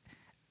is,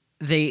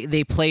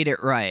 they played it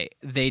right.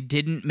 They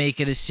didn't make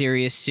it a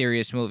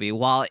serious movie.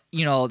 While,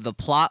 the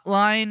plot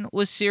line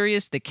was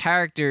serious, the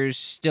characters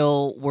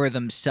still were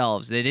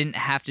themselves. They didn't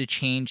have to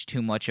change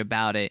too much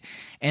about it.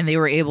 And they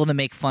were able to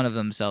make fun of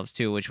themselves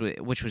too, which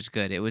was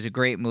good. It was a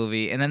great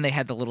movie. And then they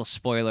had the little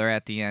spoiler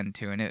at the end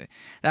too. And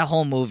that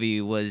whole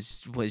movie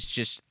was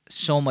just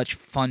so much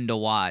fun to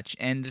watch.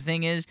 And the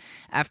thing is,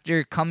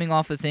 after coming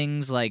off of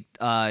things like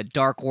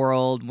Dark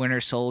World, Winter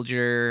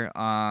Soldier,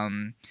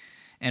 and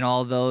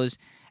all those,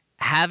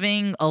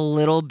 having a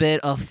little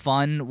bit of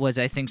fun was,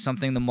 I think,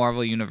 something the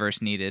Marvel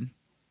Universe needed.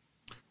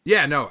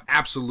 Yeah, no,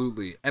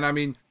 absolutely. And I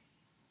mean,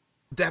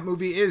 that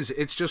movie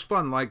it's just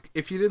fun. Like,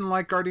 if you didn't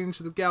like Guardians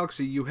of the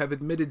Galaxy, you have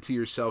admitted to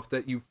yourself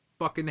that you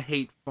fucking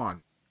hate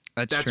fun.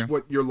 That's true.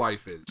 What your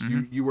life is.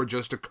 Mm-hmm. You are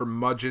just a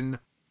curmudgeon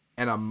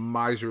and a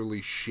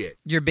miserly shit.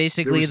 You're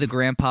basically the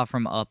grandpa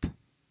from Up.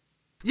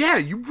 Yeah,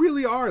 you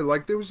really are.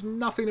 Like, there was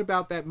nothing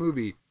about that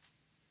movie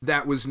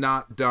that was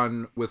not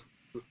done with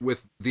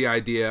the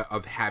idea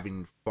of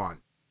having fun.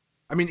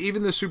 I mean,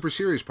 even the super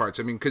serious parts.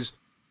 I mean, because,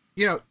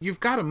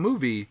 you've got a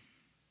movie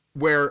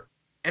where,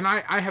 and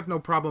I have no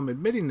problem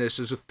admitting this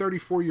as a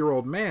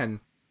 34-year-old man,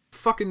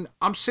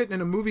 I'm sitting in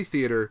a movie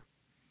theater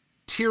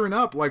tearing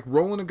up, like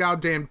rolling a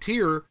goddamn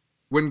tear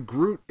when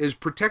Groot is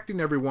protecting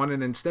everyone,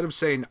 and instead of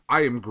saying,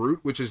 "I am Groot,"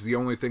 which is the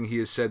only thing he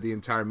has said the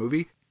entire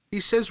movie, he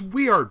says,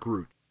 "We are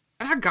Groot."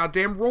 And I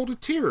goddamn rolled a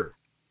tear.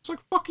 It's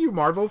like, fuck you,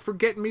 Marvel, for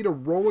getting me to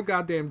roll a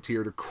goddamn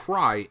tear, to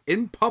cry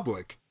in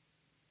public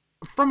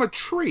from a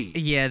tree.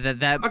 Yeah,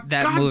 that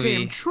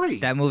movie, tree.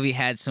 That movie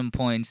had some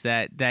points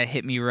that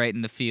hit me right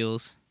in the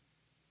feels.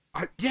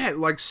 Yeah,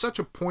 like such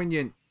a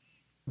poignant,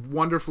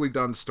 wonderfully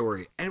done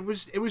story, and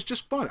it was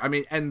just fun. I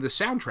mean, and the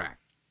soundtrack.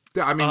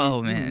 I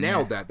mean, you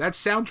nailed that. That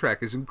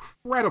soundtrack is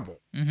incredible.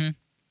 Mm-hmm.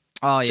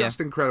 Oh yeah,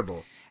 just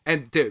incredible.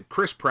 And dude,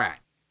 Chris Pratt.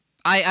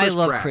 I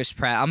love Chris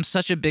Pratt. I'm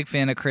such a big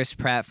fan of Chris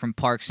Pratt from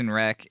Parks and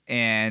Rec,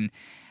 and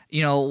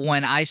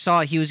when I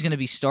saw he was going to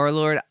be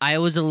Star-Lord, I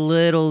was a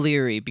little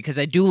leery because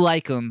I do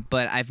like him,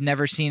 but I've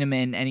never seen him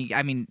in any.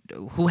 I mean,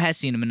 who has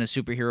seen him in a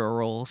superhero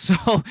role? So,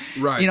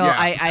 right,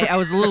 I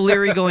was a little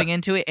leery going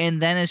into it,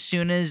 and then as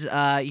soon as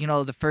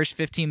the first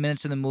 15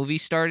 minutes of the movie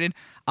started,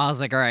 I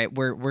was like, all right,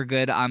 we're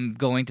good. I'm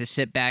going to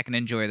sit back and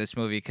enjoy this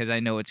movie because I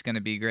know it's going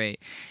to be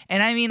great.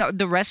 And I mean,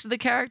 the rest of the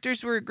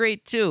characters were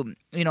great too.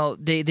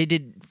 They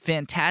did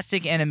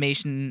fantastic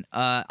animation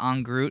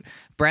on Groot.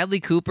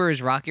 Bradley Cooper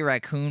as Rocky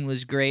Raccoon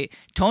was great.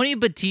 Tony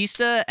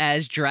Batista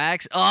as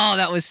Drax. Oh,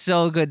 that was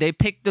so good. They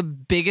picked the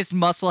biggest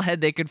muscle head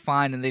they could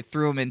find and they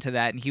threw him into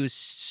that, and he was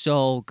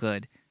so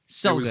good.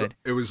 Good.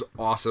 It was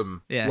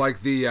awesome. Yeah. Like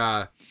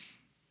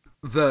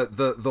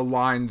the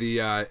line,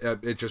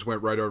 it just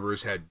went right over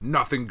his head.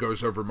 Nothing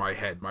goes over my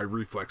head. My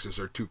reflexes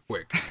are too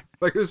quick.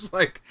 Like, it was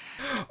like,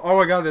 oh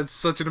my God, that's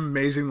such an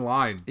amazing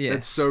line. Yeah.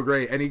 That's so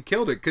great. And he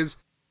killed it. Cause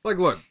like,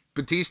 look,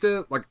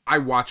 Batista, like, I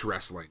watch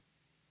wrestling.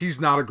 He's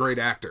not a great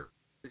actor.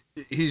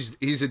 He's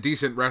a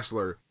decent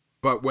wrestler.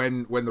 But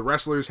when the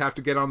wrestlers have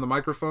to get on the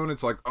microphone,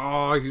 it's like,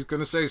 oh, he's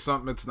going to say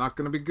something. It's not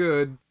going to be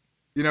good.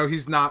 You know,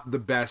 he's not the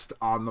best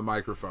on the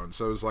microphone.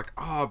 So it was like,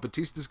 oh,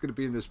 Batista's going to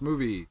be in this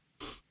movie.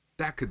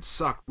 That could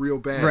suck real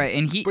bad. Right,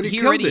 and he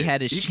already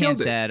had his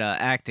chance at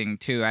acting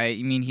too.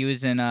 I mean, he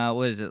was in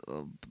what is it,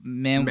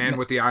 Man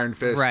with the Iron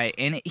Fist. Right,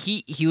 and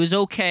he was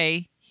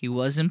okay. He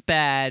wasn't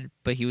bad,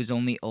 but he was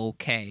only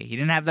okay. He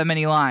didn't have that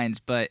many lines,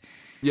 but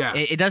yeah,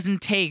 it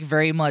doesn't take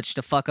very much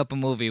to fuck up a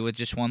movie with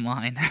just one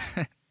line.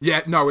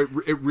 Yeah, no, it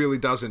really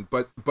doesn't.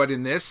 But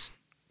in this,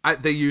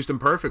 they used him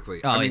perfectly.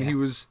 Oh, I mean,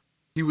 yeah.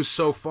 he was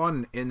so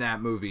fun in that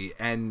movie,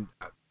 and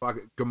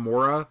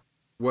Gamora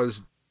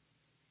was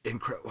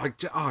incredible. Like,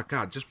 oh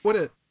God, just what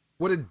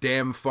a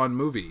damn fun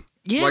movie.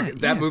 Yeah, like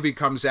that yeah. movie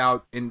comes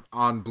out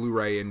on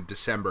Blu-ray in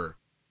December,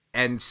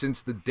 and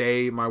since the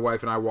day my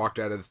wife and I walked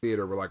out of the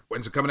theater, we're like,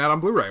 when's it coming out on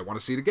Blu-ray? I want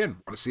to see it again.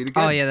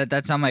 Oh yeah,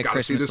 that's on my Gotta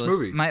Christmas see this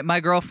list. movie.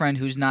 My girlfriend,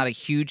 who's not a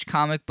huge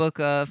comic book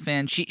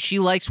fan, she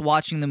likes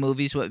watching the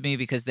movies with me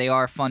because they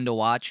are fun to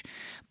watch.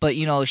 But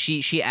you know,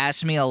 she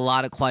asks me a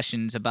lot of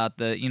questions about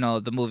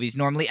the movies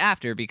normally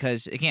after,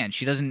 because again,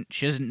 she doesn't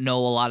know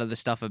a lot of the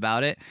stuff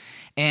about it.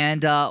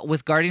 And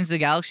with Guardians of the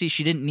Galaxy,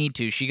 she didn't need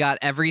to. She got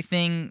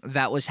everything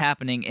that was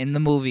happening in the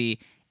movie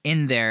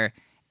in there.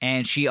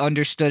 And she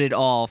understood it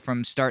all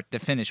from start to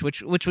finish,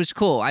 which was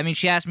cool. I mean,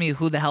 she asked me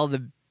who the hell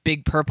the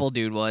big purple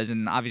dude was,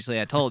 and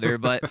obviously I told her.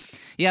 But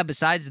yeah,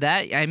 besides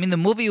that, I mean, the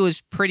movie was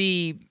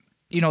pretty,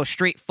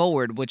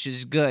 straightforward, which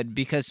is good,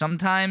 because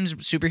sometimes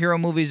superhero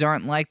movies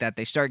aren't like that.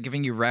 They start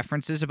giving you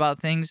references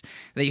about things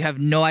that you have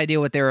no idea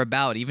what they're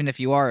about, even if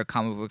you are a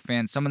comic book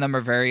fan. Some of them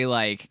are very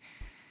like,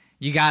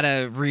 you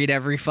gotta read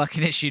every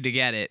fucking issue to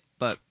get it.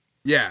 But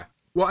yeah.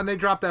 Well, and they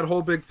dropped that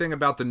whole big thing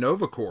about the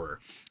Nova Corps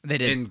they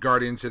did. in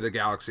Guardians of the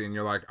Galaxy, and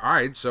you're like, all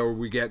right, so are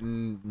we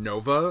getting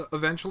Nova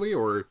eventually,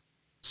 or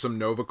some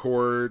Nova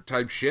Corps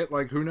type shit?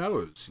 Like, who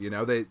knows?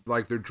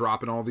 They're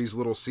dropping all these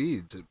little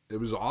seeds. It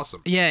was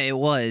awesome. Yeah, it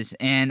was.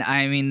 And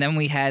I mean, then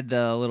we had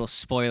the little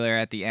spoiler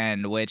at the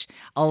end, which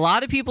a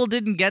lot of people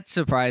didn't get,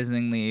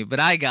 surprisingly, but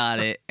I got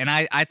it, and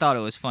I thought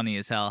it was funny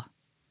as hell.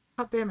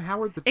 Goddamn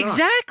Howard the Duck.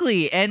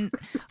 Exactly, and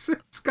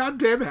It's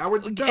goddamn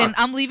Howard the Duck. and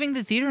I'm leaving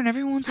the theater, and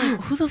everyone's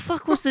like, "Who the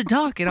fuck was the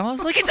duck?" And I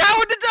was like, "It's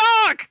Howard the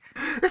Duck!"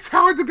 It's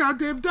Howard the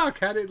goddamn Duck.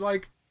 Had it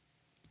like,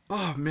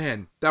 oh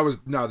man, that was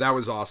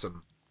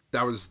awesome.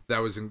 That was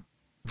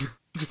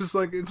just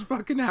like, it's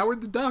fucking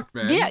Howard the Duck,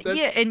 man.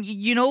 Yeah, and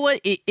you know what?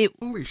 It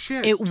holy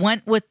shit. It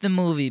went with the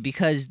movie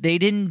because they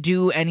didn't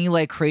do any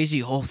like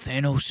crazy, oh,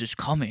 Thanos is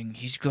coming,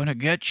 he's gonna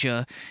get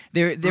you.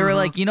 They were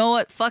like, you know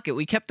what? Fuck it.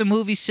 We kept the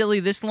movie silly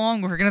this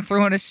long. We're gonna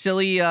throw in a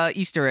silly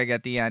Easter egg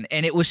at the end,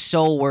 and it was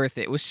so worth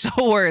it. It was so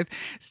worth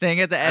staying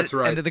at the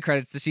end of the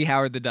credits to see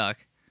Howard the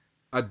Duck.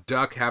 A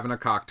duck having a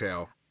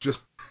cocktail,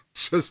 just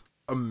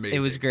amazing.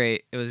 It was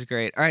great. It was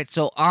great. All right,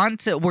 so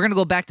we're gonna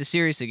go back to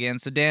series again.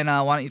 So Dan,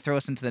 why don't you throw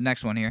us into the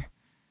next one here?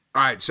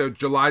 All right, so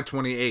July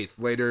 28th,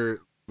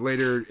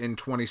 later in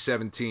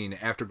 2017,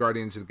 after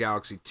Guardians of the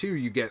Galaxy 2,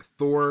 you get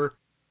Thor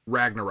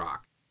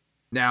Ragnarok.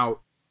 Now,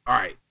 all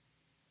right,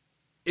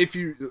 if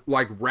you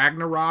like,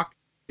 Ragnarok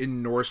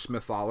in Norse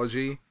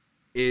mythology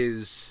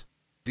is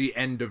the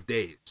end of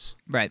days.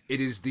 Right.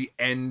 It is the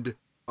end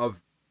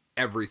of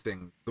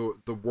everything.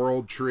 The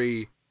world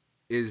tree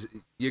is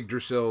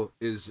Yggdrasil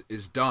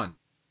is done,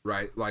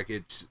 right? Like,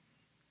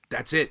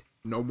 that's it.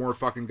 No more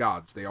fucking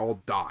gods. They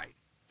all die.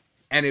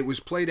 And it was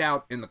played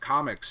out in the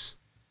comics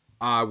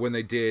when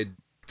they did,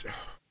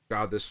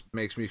 God, this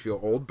makes me feel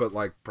old, but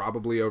like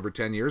probably over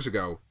 10 years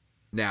ago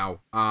now.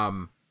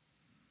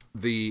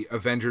 The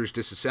Avengers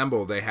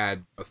Disassemble, they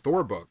had a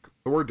Thor book,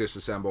 Thor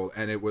Disassemble,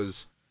 and it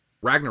was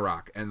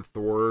Ragnarok, and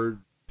Thor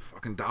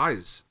fucking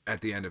dies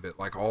at the end of it.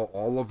 Like,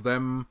 all of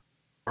them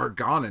are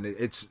gone, and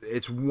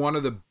it's one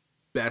of the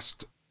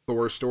best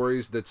Thor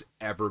stories that's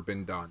ever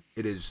been done.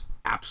 It is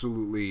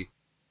absolutely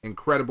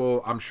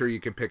incredible. I'm sure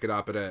you can pick it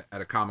up at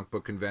a comic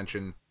book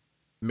convention,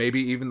 maybe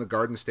even the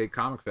Garden State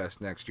Comic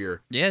Fest next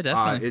year. Yeah,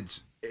 definitely.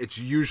 It's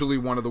usually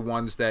one of the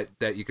ones that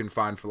you can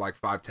find for like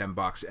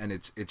 $5-10, and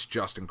it's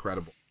just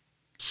incredible.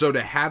 So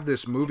to have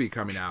this movie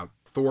coming out,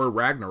 Thor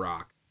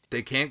Ragnarok,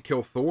 they can't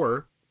kill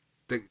Thor.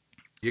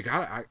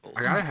 I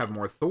gotta have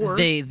more Thor.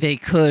 They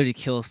could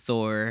kill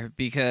Thor,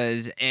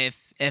 because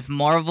if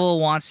Marvel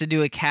wants to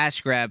do a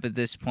cash grab at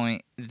this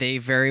point, they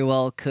very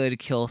well could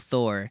kill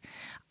Thor.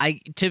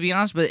 To be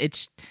honest, but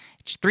it's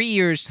 3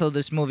 years till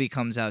this movie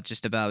comes out,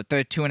 just about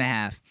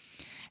 2.5.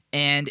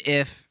 And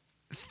if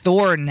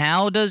Thor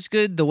now does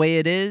good the way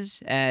it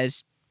is,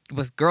 as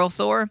with Girl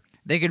Thor,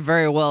 they could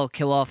very well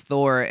kill off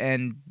Thor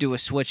and do a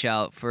switch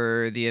out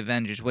for the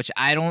Avengers, which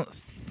I don't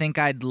think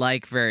I'd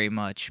like very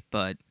much,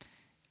 but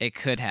it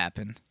could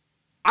happen.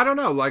 I don't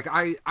know. Like,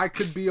 I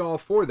could be all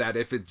for that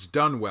if it's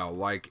done well.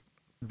 Like,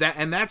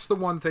 that's the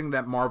one thing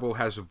that Marvel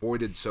has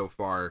avoided so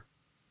far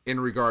in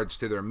regards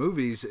to their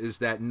movies, is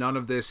that none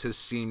of this has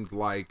seemed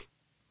like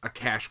a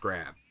cash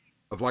grab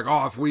of like,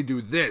 oh, if we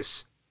do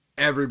this,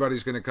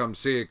 everybody's going to come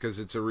see it because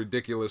it's a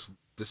ridiculous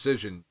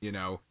decision, you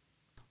know.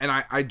 And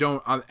I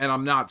don't, and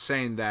I'm not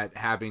saying that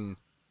having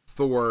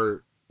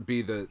Thor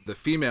be the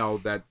female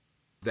that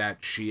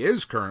she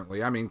is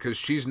currently. I mean, because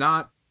she's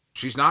not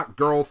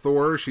girl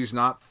Thor, she's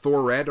not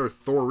Thorette or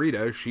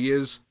Thorita. She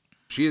is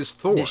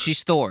Thor. Yeah,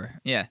 she's Thor.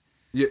 Yeah.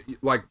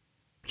 Like,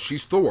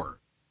 she's Thor.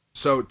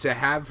 So to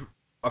have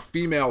a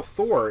female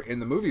Thor in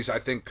the movies, I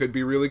think could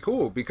be really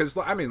cool, because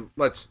I mean,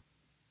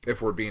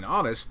 if we're being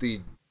honest,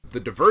 the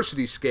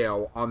diversity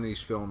scale on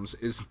these films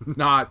is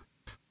not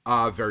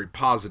very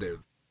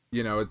positive.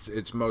 You know,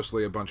 it's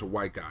mostly a bunch of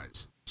white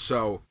guys.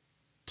 So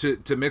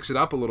to mix it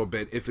up a little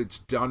bit, if it's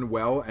done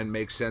well and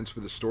makes sense for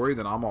the story,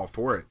 then I'm all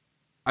for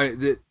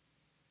it.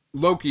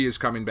 Loki is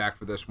coming back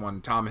for this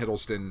one, Tom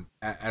Hiddleston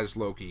as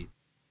Loki,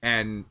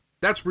 and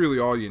that's really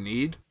all you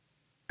need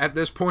at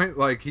this point.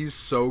 Like, he's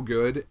so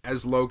good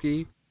as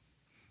Loki.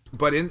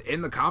 But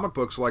in the comic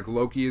books, like,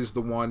 Loki is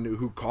the one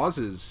who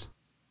causes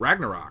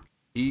Ragnarok.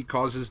 He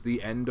causes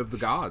the end of the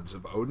gods,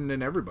 of Odin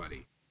and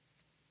everybody.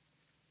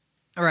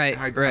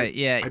 Right,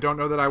 yeah. I don't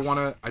know that I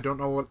want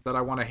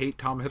to hate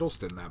Tom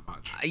Hiddleston that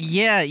much.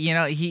 Yeah, you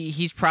know,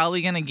 he's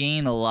probably going to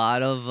gain a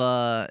lot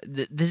of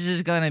this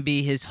is going to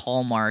be his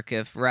hallmark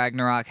if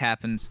Ragnarok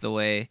happens the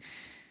way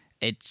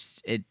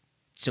it's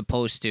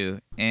supposed to.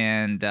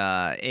 And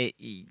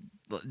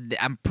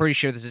I'm pretty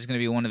sure this is going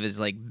to be one of his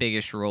like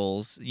biggest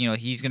roles. You know,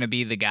 he's going to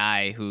be the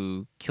guy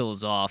who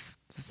kills off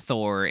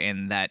Thor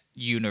in that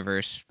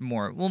universe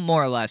more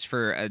or less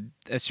for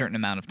a certain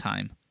amount of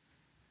time.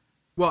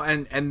 Well,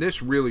 and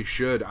this really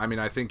should. I mean,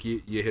 I think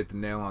you hit the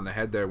nail on the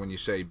head there when you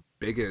say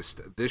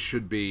biggest. This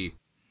should be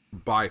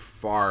by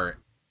far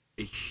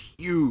a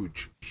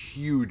huge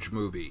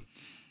movie.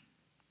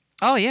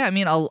 Oh yeah, I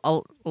mean, a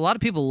lot of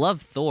people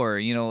love Thor.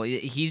 You know,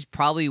 he's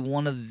probably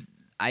one of,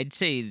 I'd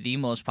say, the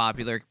most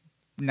popular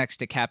next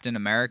to Captain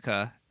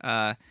America.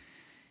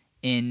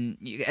 In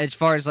as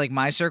far as like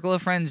my circle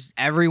of friends,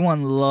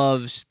 everyone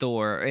loves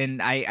Thor,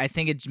 and I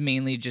think it's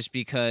mainly just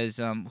because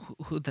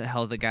who the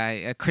hell the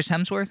guy Chris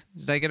Hemsworth,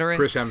 did I get it right?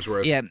 Chris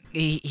Hemsworth. Yeah,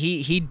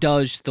 he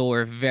does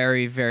Thor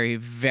very, very,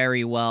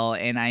 very well,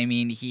 and I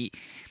mean he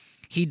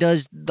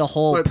does the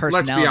whole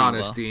personality. Let's be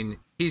honest, well. Dean.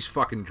 He's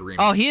fucking dreamy.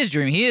 Oh, he is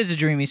dreamy. He is a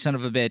dreamy son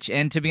of a bitch.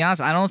 And to be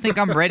honest, I don't think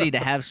I'm ready to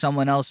have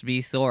someone else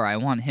be Thor. I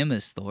want him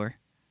as Thor.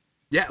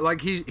 Yeah,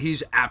 like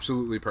he's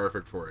absolutely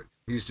perfect for it.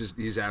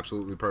 He's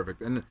absolutely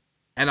perfect. And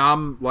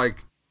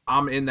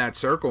I'm in that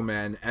circle,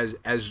 man,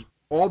 as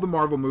all the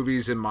Marvel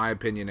movies, in my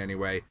opinion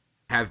anyway,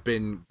 have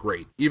been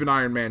great. Even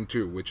Iron Man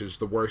 2, which is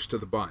the worst of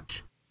the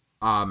bunch,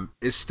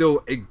 is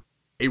still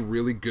a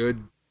really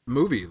good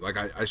movie. Like,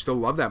 I still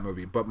love that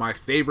movie. But my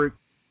favorite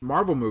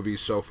Marvel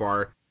movies so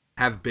far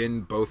have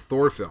been both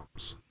Thor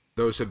films.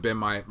 Those have been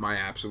my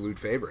absolute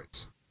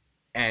favorites.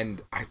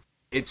 And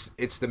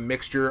it's the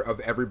mixture of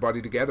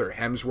everybody together.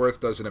 Hemsworth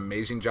does an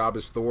amazing job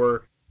as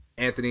Thor.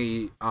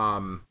 Anthony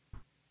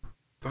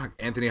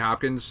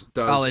Hopkins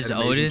does an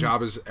amazing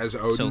job as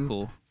Odin. So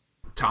cool.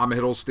 Tom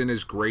Hiddleston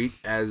is great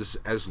as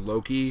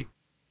Loki.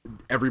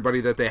 Everybody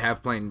that they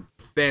have playing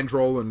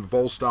Fandral and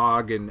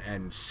Volstagg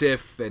and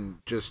Sif, and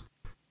just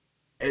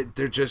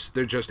they're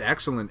just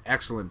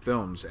excellent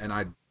films.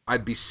 And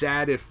I'd be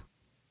sad if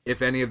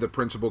any of the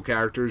principal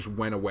characters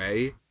went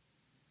away.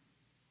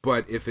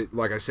 But if it,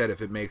 like I said,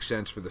 if it makes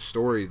sense for the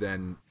story,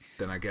 then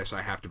I guess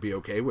I have to be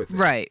okay with it.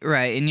 Right.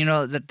 And you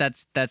know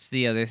that's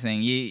the other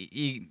thing.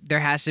 You there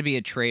has to be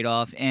a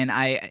trade-off, and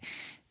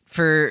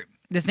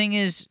the thing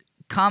is,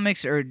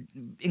 comics are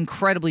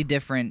incredibly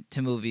different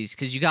to movies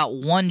because you got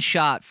one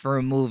shot for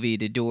a movie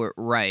to do it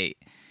right.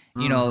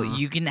 You know,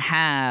 you can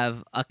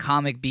have a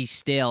comic be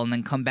stale and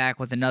then come back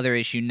with another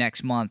issue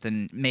next month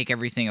and make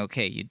everything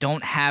okay. You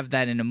don't have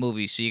that in a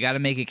movie, so you got to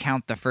make it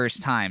count the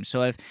first time.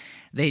 So if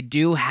they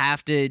do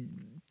have to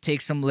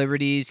take some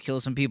liberties,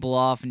 kill some people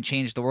off, and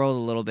change the world a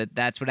little bit,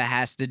 that's what it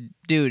has to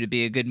do to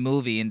be a good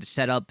movie and to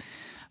set up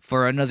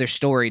for another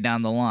story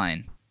down the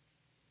line.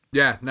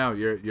 Yeah, no,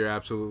 you're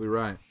absolutely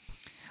right.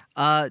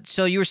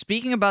 So you were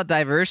speaking about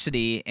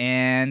diversity,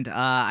 and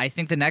I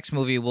think the next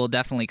movie will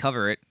definitely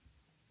cover it.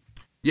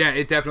 Yeah,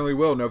 it definitely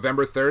will.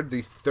 November 3rd,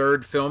 the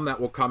third film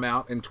that will come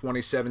out in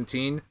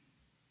 2017.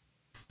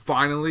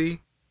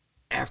 Finally,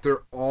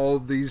 after all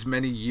these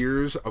many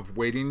years of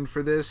waiting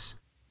for this,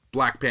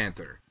 Black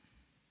Panther.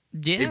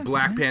 Yeah, a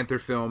Black Panther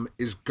film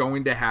is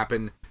going to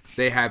happen.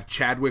 They have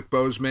Chadwick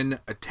Boseman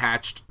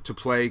attached to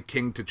play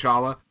King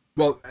T'Challa.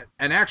 Well,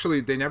 and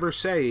actually, they never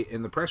say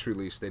in the press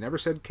release, they never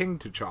said King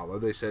T'Challa.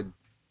 They said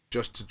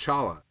just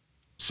T'Challa.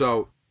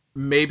 So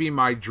maybe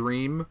my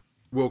dream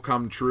will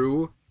come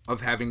true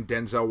of having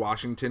Denzel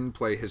Washington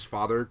play his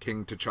father,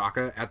 King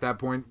T'Chaka, at that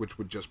point, which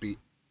would just be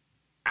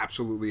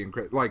absolutely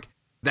incredible. Like,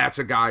 that's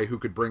a guy who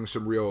could bring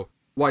some real,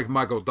 like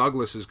Michael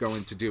Douglas is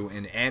going to do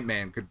in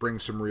Ant-Man, could bring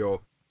some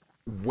real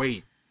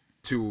weight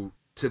to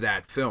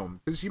that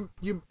film. Because you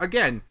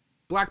again,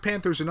 Black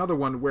Panther's another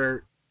one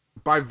where,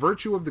 by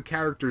virtue of the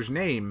character's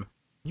name,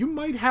 you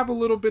might have a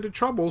little bit of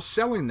trouble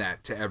selling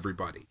that to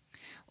everybody.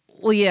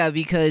 Well, yeah,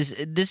 because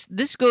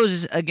this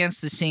goes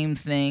against the same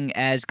thing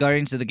as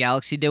Guardians of the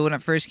Galaxy did when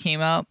it first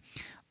came out.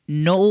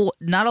 No,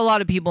 not a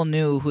lot of people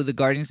knew who the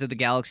Guardians of the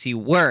Galaxy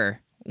were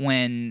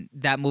when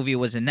that movie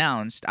was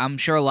announced. I'm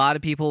sure a lot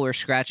of people were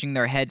scratching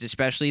their heads,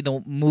 especially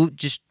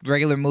just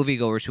regular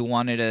moviegoers who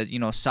wanted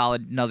a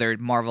solid another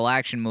Marvel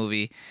action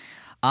movie.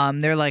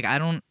 They're like, I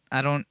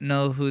don't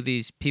know who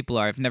these people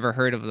are. I've never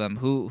heard of them.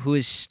 Who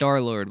is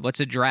Star-Lord? What's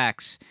a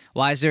Drax?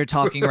 Why is there a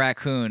talking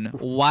raccoon?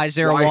 Why is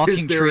there a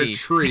walking tree? A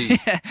tree?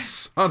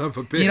 Son of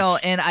a bitch.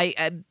 And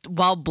I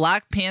while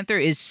Black Panther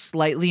is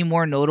slightly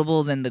more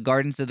notable than the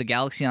Guardians of the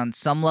Galaxy on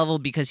some level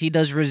because he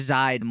does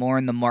reside more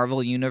in the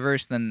Marvel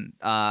universe than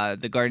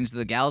the Guardians of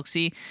the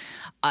Galaxy,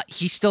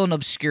 he's still an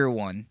obscure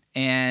one.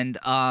 And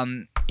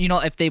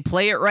if they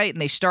play it right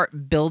and they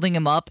start building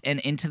him up and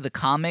into the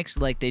comics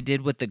like they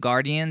did with the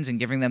Guardians and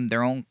giving them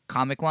their own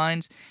comic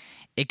lines,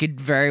 it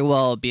could very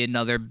well be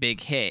another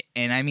big hit.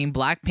 And I mean,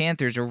 Black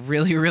Panther's a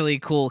really, really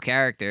cool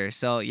character.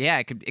 So yeah,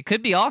 it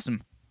could be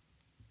awesome.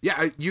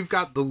 Yeah, you've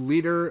got the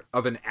leader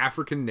of an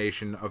African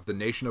nation, of the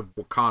nation of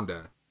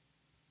Wakanda,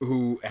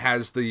 who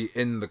has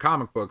in the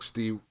comic books,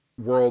 the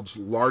world's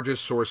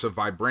largest source of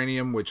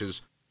vibranium, which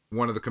is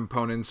one of the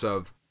components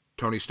of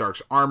Tony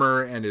Stark's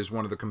armor and is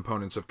one of the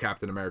components of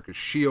Captain America's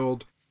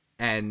shield.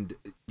 And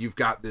you've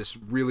got this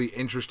really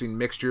interesting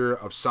mixture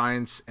of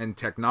science and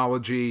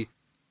technology,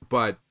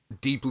 but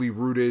deeply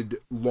rooted,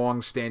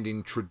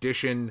 long-standing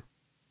tradition.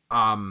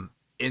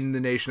 In the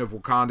nation of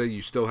Wakanda,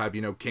 you still have,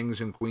 kings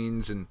and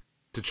queens, and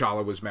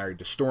T'Challa was married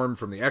to Storm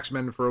from the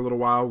X-Men for a little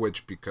while,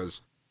 which,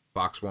 because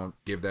Fox won't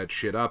give that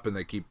shit up and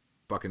they keep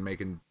fucking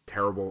making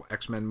terrible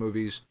X-Men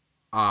movies.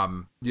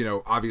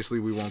 Obviously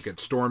we won't get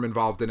Storm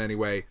involved in any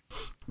way,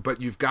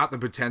 but you've got the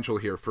potential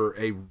here for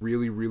a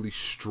really, really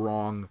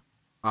strong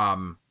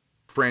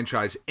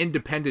franchise,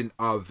 independent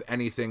of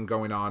anything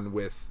going on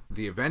with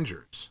the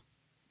Avengers.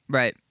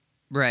 Right.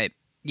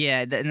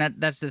 Yeah, and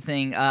that's the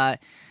thing.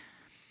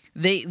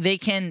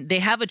 They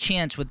have a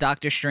chance with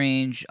Doctor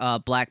Strange,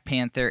 Black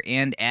Panther,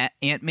 and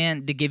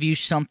Ant-Man to give you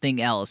something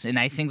else, and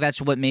I think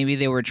that's what maybe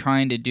they were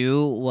trying to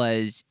do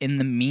was in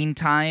the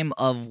meantime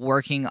of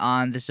working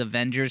on this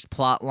Avengers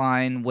plot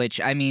line, which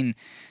I mean,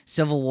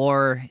 Civil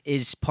War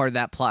is part of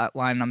that plot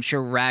line. I'm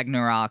sure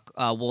Ragnarok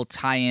will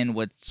tie in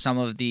with some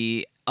of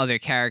the other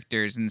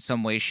characters in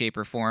some way, shape,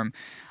 or form,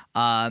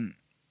 and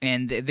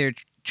they're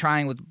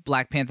trying with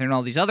Black Panther and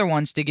all these other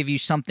ones to give you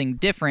something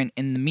different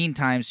in the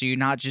meantime, so you're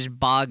not just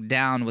bogged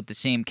down with the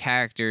same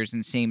characters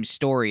and same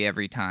story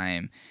every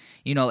time.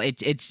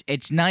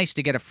 It's nice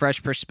to get a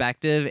fresh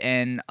perspective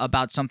and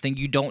about something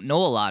you don't know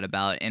a lot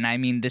about. And I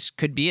mean, this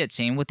could be it.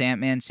 Same with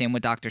Ant-Man, same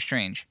with Doctor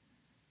Strange.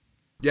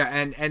 Yeah,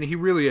 and he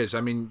really is. I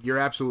mean, you're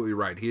absolutely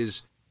right. He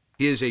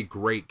is a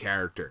great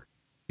character.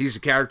 He's a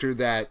character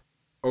that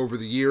over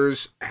the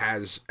years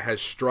has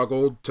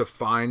struggled to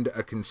find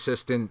a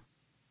consistent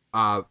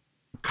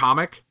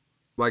comic.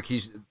 Like,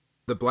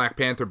 the Black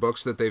Panther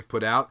books that they've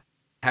put out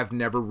have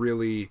never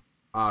really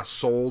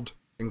sold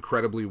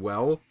incredibly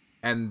well,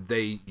 and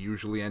they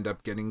usually end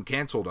up getting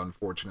canceled,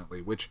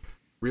 unfortunately, which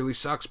really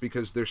sucks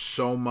because there's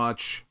so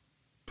much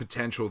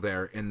potential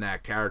there in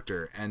that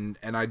character, and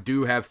I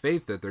do have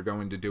faith that they're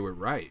going to do it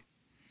right.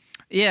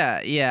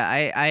 Yeah,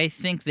 I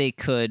think they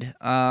could.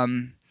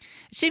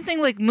 Same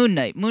thing like Moon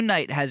Knight. Moon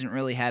Knight hasn't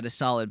really had a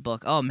solid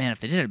book. Oh man, if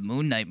they did a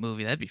Moon Knight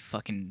movie, that'd be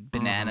fucking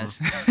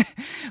bananas.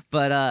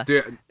 But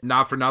dude,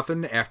 not for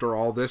nothing, after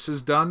all this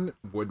is done,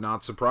 would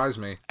not surprise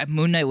me.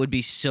 Moon Knight would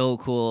be so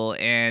cool,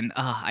 and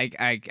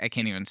I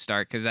can't even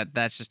start because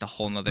that's just a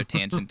whole nother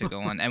tangent to go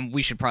on, and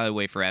we should probably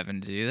wait for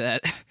Evan to do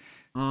that.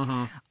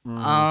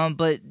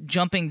 But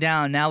jumping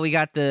down, now we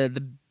got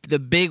the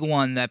big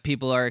one that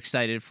people are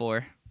excited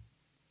for.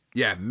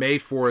 Yeah, May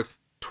 4th,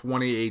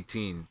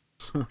 2018.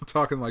 So we're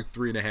talking like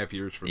 3.5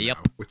 years from now,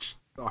 which,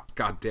 oh,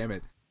 god damn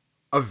it.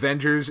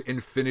 Avengers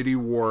Infinity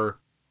War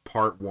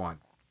Part 1.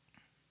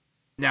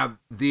 Now,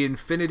 the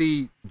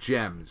Infinity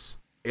Gems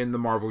in the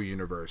Marvel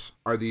Universe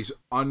are these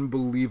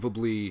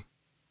unbelievably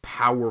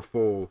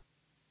powerful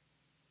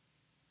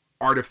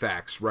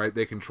artifacts, right?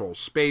 They control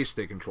space,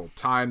 they control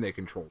time, they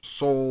control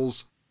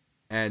souls,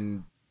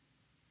 and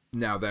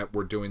now that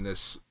we're doing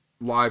this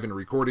live and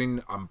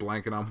recording, I'm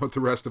blanking on what the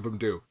rest of them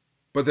do.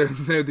 But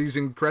they're these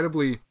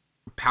incredibly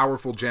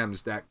powerful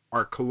gems that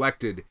are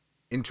collected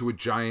into a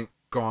giant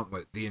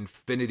gauntlet, the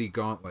Infinity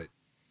Gauntlet.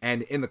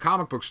 And in the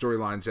comic book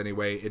storylines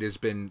anyway, it has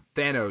been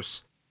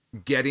Thanos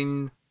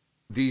getting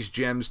these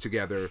gems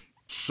together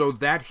so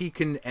that he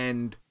can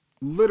end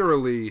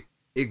literally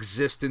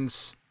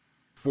existence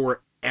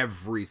for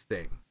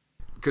everything.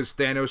 Because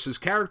Thanos'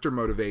 character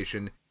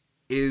motivation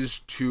is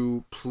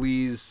to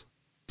please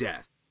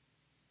death.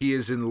 He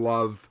is in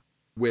love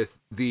with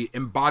the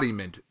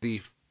embodiment,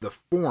 the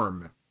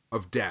form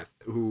of death,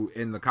 who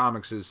in the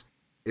comics is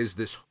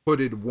this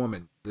hooded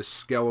woman, this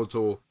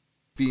skeletal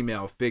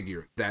female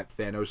figure that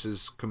Thanos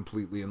is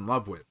completely in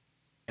love with.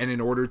 And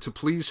in order to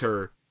please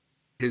her,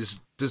 his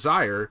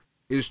desire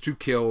is to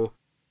kill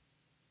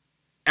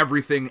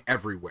everything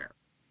everywhere,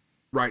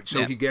 right?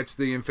 So he gets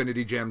the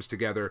Infinity Gems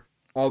together.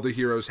 All the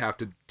heroes have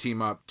to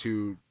team up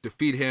to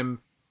defeat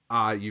him.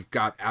 You've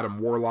got Adam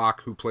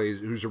Warlock,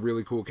 who's a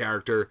really cool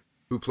character,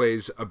 who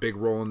plays a big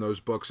role in those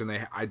books,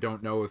 and I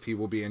don't know if he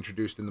will be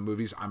introduced in the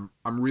movies. I'm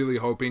really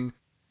hoping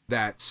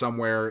that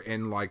somewhere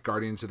in like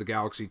Guardians of the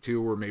Galaxy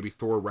 2 or maybe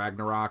Thor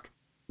Ragnarok,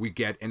 we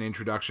get an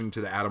introduction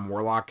to the Adam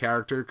Warlock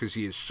character, because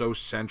he is so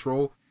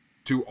central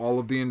to all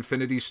of the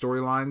Infinity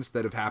storylines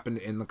that have happened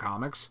in the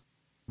comics.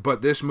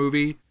 But this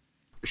movie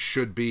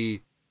should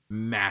be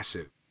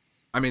massive.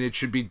 I mean, it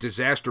should be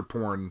disaster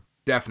porn,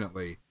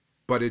 definitely,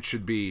 but it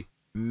should be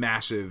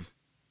massive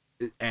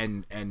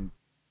and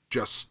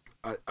just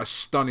a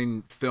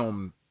stunning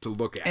film to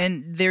look at.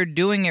 And they're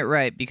doing it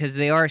right, because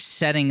they are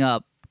setting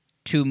up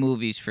 2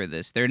 movies for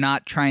this. They're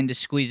not trying to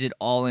squeeze it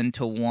all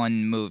into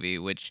one movie,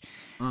 which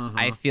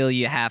I feel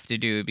you have to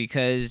do,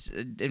 because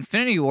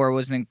Infinity War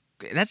wasn't.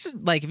 That's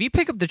like, if you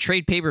pick up the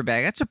trade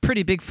paperback, that's a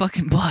pretty big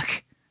fucking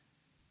book.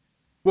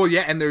 Well,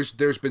 yeah, and there's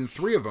been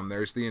 3 of them.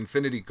 There's the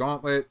Infinity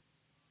Gauntlet,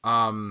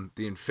 the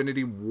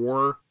Infinity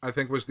War, I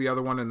think was the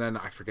other one, and then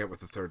I forget what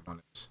the third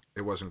one is.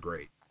 It wasn't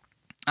great.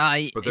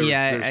 But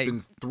there's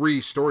been 3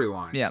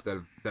 storylines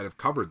that have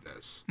covered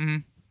this. Mm-hmm.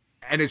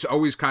 And it's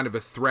always kind of a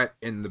threat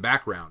in the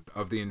background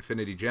of the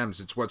Infinity Gems.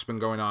 It's what's been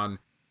going on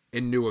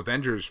in New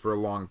Avengers for a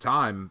long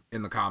time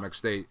in the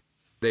comics.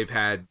 They've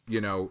had,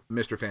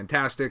 Mr.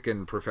 Fantastic,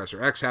 and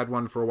Professor X had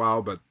one for a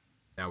while, but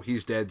now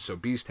he's dead, so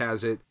Beast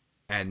has it,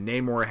 and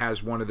Namor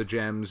has one of the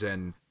gems,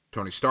 and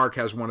Tony Stark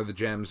has one of the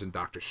gems, and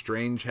Doctor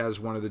Strange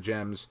has one of the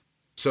gems.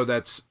 So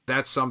that's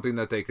something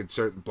that they could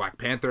Black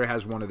Panther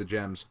has one of the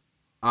gems.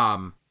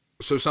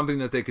 So something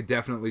that they could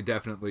definitely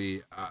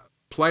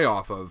play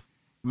off of,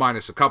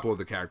 minus a couple of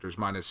the characters,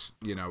 minus,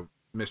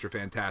 Mr.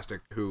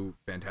 Fantastic, who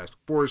Fantastic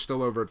Four is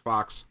still over at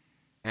Fox,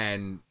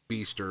 and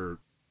Beast or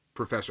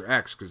Professor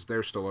X, because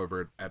they're still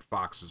over at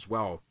Fox as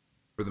well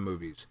for the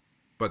movies.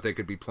 But they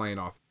could be playing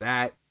off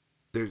that.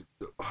 There's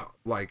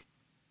like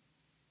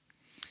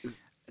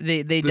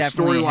they the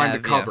definitely storyline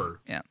have, to cover.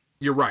 Yeah.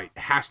 You're right.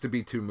 It has to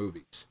be 2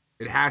 movies.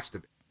 It has to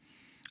be.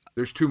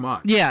 There's too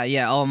much.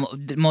 Yeah,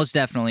 most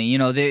definitely.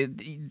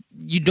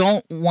 You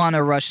don't want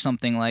to rush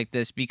something like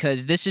this,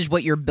 because this is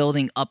what you're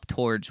building up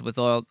towards with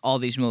all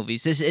these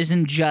movies. This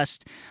isn't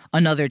just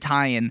another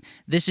tie-in.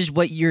 This is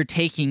what you're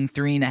taking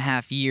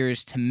 3.5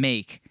 years to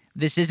make.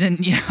 This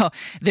isn't,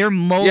 they're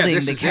molding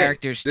the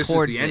characters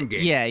towards is the end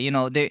game.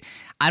 Yeah,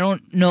 I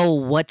don't know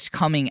what's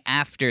coming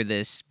after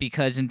this,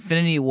 because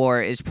Infinity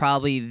War is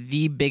probably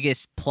the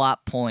biggest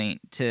plot point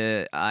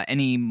to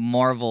any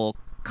Marvel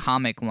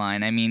comic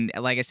line. I mean,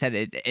 like I said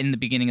in the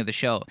beginning of the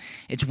show,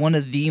 it's one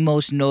of the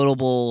most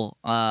notable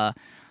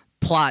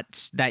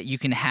plots that you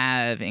can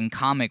have in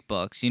comic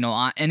books,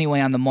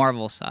 anyway, on the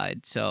Marvel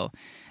side. So,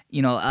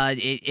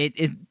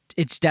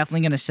 it's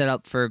definitely going to set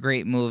up for a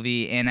great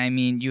movie. And I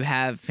mean, you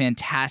have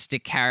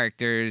fantastic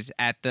characters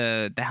at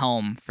the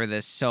helm for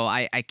this. So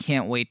I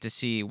can't wait to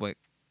see what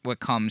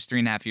comes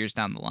 3.5 years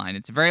down the line.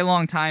 It's a very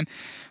long time,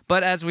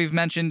 but as we've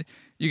mentioned,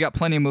 you got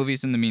plenty of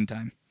movies in the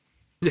meantime.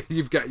 Yeah,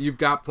 you've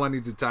got plenty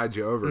to tide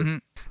you over. Mm-hmm.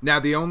 Now,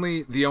 the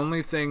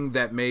only thing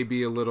that may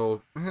be a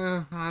little,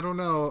 I don't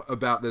know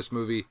about this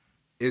movie,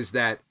 is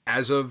that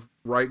as of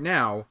right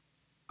now,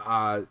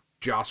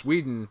 Joss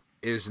Whedon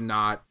is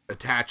not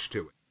attached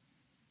to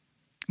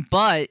it.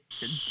 But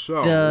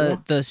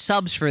so the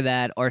subs for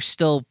that are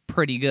still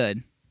pretty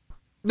good.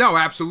 No,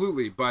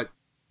 absolutely. But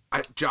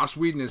Joss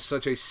Whedon is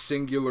such a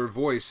singular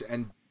voice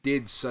and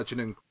did such an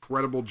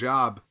incredible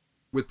job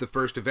with the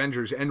first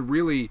Avengers, and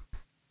really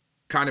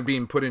kind of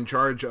being put in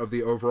charge of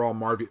the overall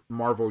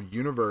Marvel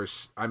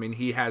universe. I mean,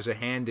 he has a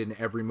hand in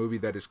every movie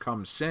that has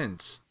come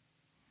since.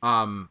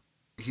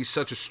 He's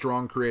such a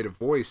strong creative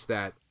voice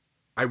that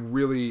I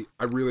really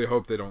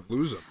hope they don't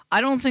lose him. I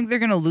don't think they're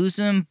going to lose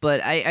him,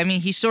 but I mean,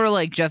 he's sort of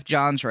like Jeff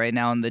Johns right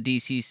now on the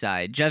DC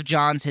side. Jeff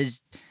Johns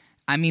has,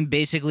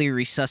 basically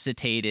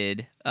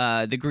resuscitated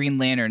the Green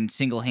Lantern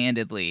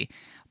single-handedly.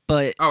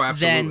 But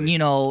then,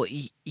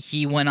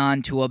 he went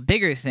on to a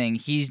bigger thing.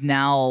 He's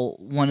now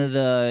one of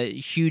the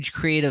huge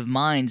creative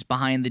minds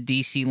behind the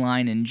DC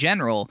line in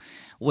general,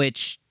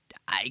 which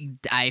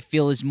I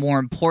feel is more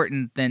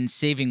important than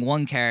saving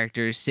one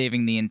character,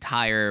 saving the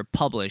entire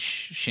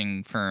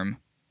publishing firm.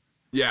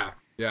 Yeah.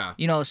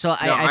 So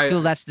I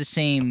feel that's the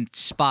same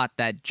spot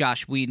that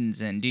Joss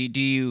Whedon's in.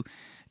 Do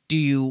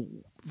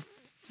you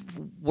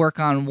work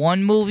on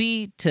one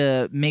movie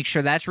to make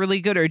sure that's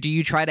really good, or do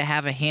you try to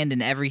have a hand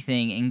in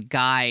everything and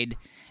guide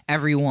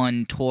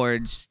everyone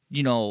towards,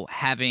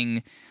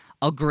 having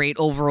a great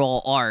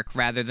overall arc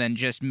rather than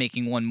just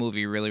making one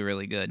movie really,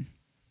 really good?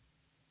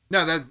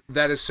 No,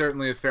 that is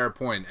certainly a fair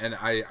point, and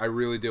I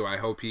really do. I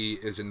hope he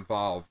is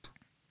involved.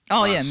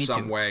 Oh yeah, me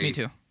some too. way, me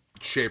too.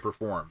 Shape or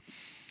form.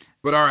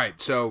 But all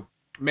right, so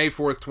May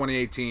 4th,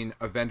 2018,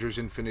 Avengers: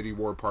 Infinity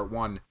War Part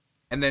 1,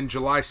 and then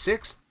July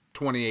 6th,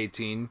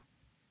 2018,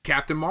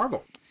 Captain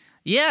Marvel.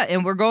 Yeah,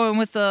 and we're going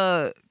with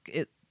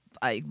it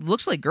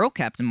looks like girl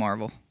Captain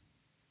Marvel.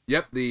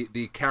 Yep,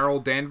 the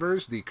Carol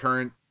Danvers, the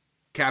current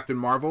Captain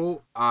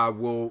Marvel,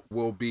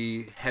 will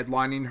be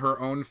headlining her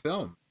own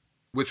film,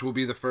 which will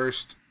be the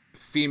first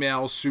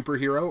female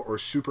superhero or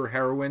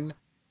superheroine,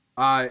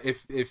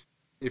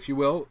 if you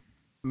will,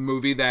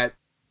 movie that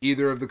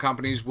either of the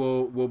companies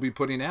will be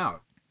putting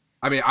out.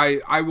 I mean,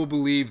 I will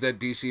believe that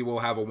DC will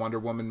have a Wonder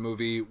Woman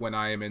movie when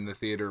I am in the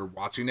theater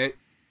watching it,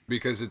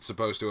 because it's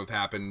supposed to have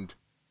happened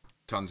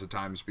tons of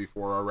times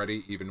before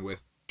already, even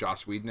with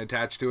Joss Whedon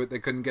attached to it. They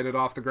couldn't get it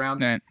off the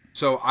ground. Right.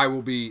 So I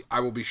will be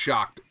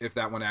shocked if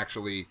that one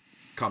actually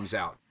comes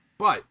out.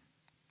 But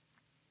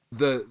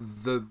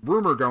the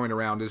rumor going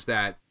around is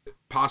that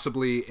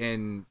possibly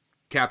in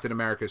Captain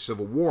America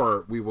Civil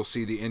War, we will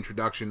see the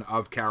introduction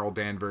of Carol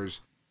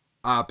Danvers,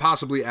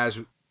 possibly as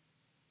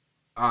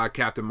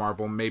Captain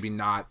Marvel, maybe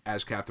not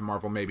as Captain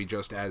Marvel, maybe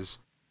just as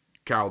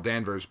Carol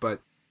Danvers. But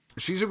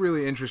she's a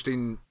really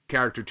interesting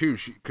character too,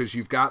 because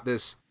you've got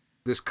this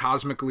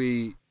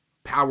cosmically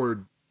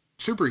powered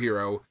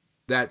superhero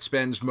that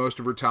spends most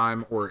of her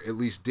time, or at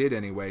least did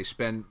anyway,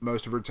 spend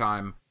most of her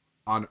time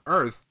on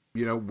Earth,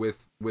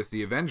 with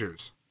the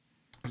Avengers.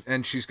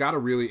 And she's got a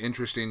really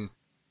interesting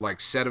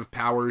set of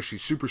powers.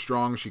 She's super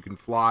strong, she can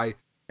fly,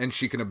 and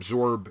she can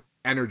absorb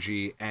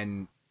energy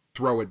and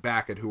throw it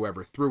back at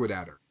whoever threw it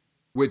at her,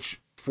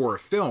 which for a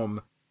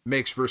film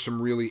makes for some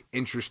really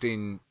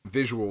interesting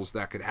visuals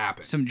that could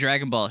happen. Some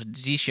Dragon Ball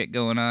Z shit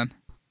going on.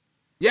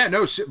 Yeah,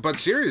 no, but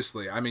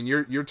seriously, I mean,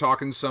 you're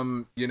talking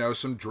some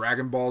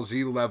Dragon Ball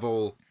Z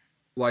level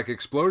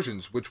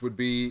explosions, which would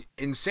be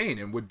insane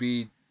and would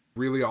be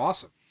really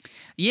awesome.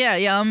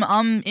 Yeah,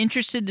 I'm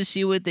interested to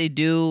see what they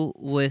do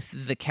with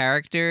the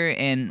character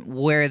and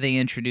where they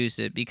introduce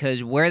it,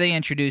 because where they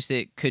introduce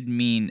it could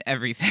mean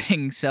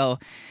everything. So,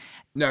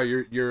 no,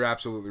 you're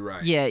absolutely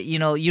right. Yeah, you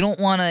don't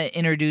want to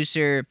introduce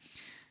her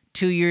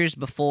 2 years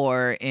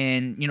before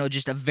in,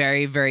 just a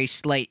very, very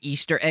slight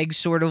Easter egg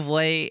sort of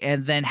way,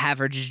 and then have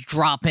her just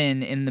drop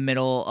in the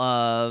middle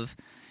of,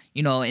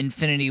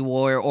 Infinity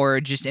War, or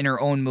just in her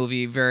own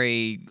movie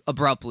very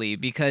abruptly,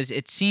 because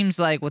it seems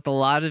like with a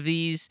lot of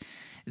these,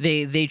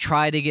 they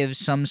try to give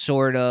some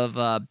sort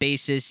of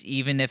basis,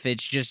 even if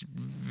it's just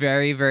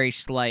very, very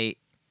slight,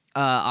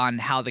 on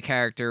how the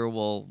character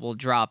will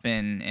drop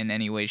in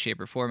any way,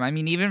 shape, or form. I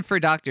mean, even for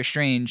Doctor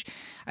Strange,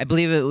 I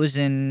believe it was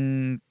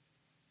in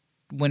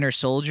Winter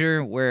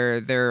Soldier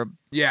where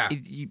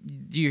you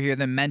hear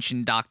them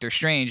mention Doctor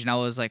Strange, and I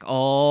was like,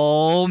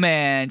 oh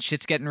man,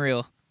 shit's getting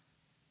real.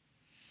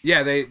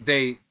 Yeah,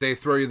 they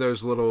throw you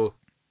those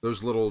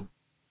little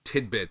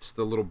tidbits,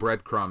 the little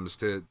breadcrumbs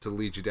to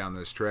lead you down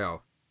this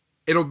trail.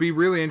 It'll be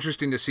really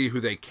interesting to see who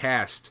they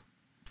cast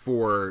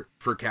for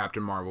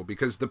Captain Marvel,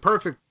 because the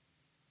perfect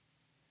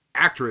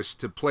actress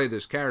to play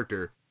this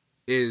character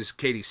is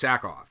Katie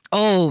Sackhoff.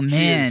 Oh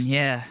man,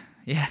 yeah.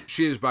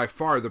 She is by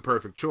far the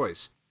perfect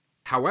choice.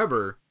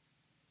 However,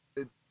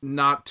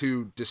 not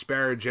to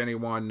disparage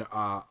anyone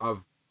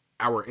of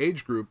our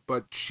age group,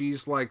 but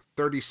she's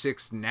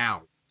 36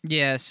 now.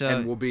 Yeah, so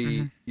and will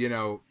be,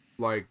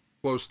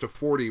 close to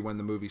 40 when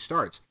the movie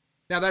starts.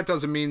 Now, that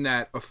doesn't mean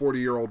that a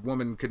 40-year-old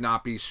woman could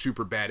not be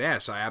super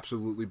badass. I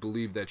absolutely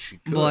believe that she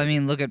could. Well, I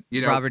mean, look at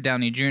Robert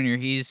Downey Jr.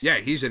 He's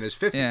in his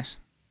 50s. Yeah.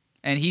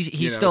 And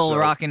he's still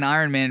rocking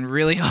Iron Man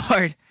really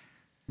hard.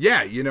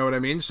 Yeah, you know what I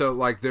mean? So,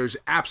 there's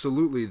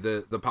absolutely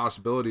the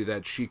possibility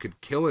that she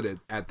could kill it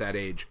at that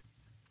age.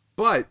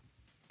 But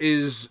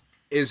is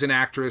an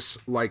actress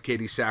like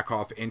Katie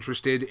Sackhoff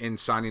interested in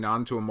signing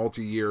on to a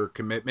multi-year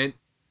commitment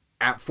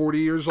at 40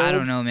 years old? I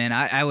don't know, man.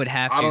 I would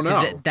have to. I don't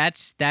know.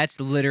 That's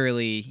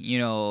literally,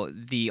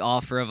 the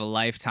offer of a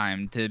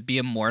lifetime to be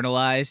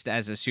immortalized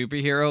as a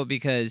superhero,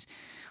 because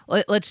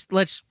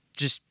let's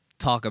just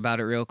talk about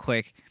it real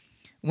quick.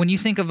 When you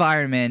think of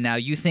Iron Man now,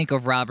 you think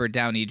of Robert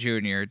Downey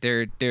Jr.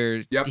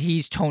 Yep.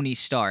 He's Tony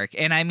Stark.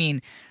 And I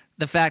mean,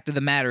 the fact of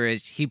the matter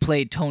is he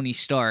played Tony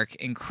Stark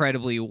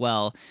incredibly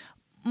well.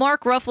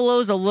 Mark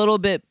Ruffalo's a little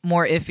bit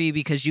more iffy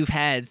because you've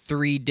had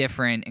 3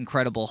 different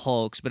Incredible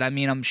Hulks. But I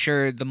mean, I'm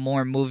sure the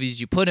more movies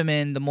you put him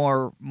in, the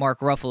more Mark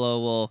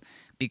Ruffalo will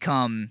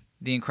become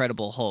the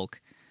Incredible Hulk.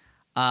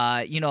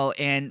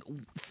 And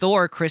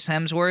Thor, Chris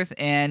Hemsworth,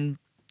 and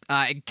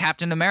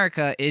Captain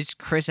America is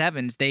Chris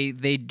Evans. They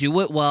do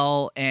it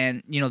well,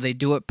 and they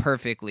do it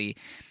perfectly,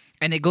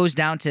 and it goes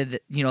down to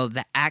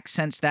the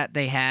accents that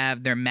they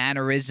have, their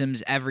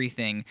mannerisms,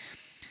 everything.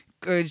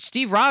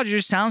 Steve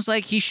Rogers sounds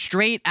like he's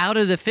straight out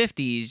of the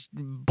 50s,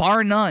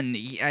 bar none.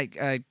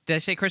 Did I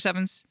say Chris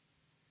Evans?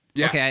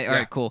 Yeah. Okay. All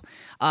right. Cool.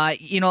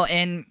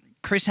 And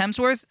Chris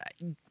Hemsworth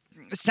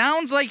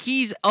sounds like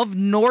he's of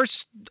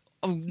Norse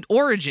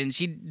origins.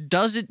 He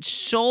does it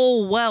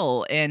so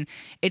well, and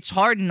it's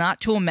hard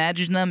not to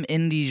imagine them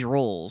in these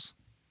roles.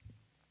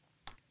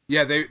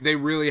 Yeah, they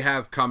really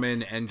have come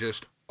in and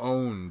just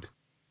owned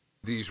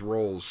these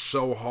roles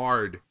so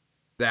hard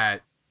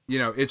that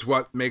it's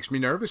what makes me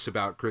nervous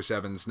about Chris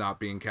Evans not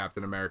being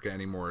Captain America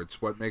anymore.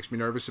 It's what makes me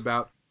nervous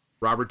about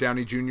Robert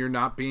Downey Jr.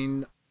 not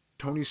being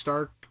Tony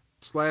Stark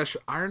 /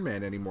 Iron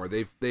Man anymore.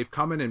 They've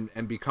come in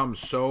and become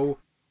so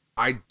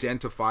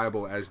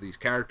identifiable as these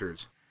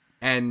characters.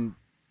 And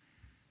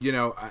you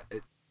know,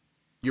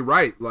 you're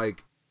right.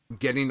 Like,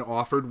 getting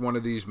offered one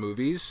of these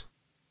movies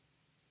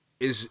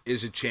is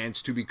a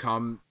chance to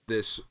become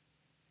this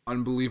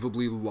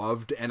unbelievably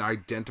loved and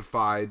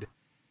identified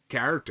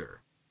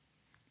character.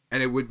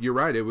 And you're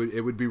right, it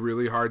would be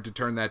really hard to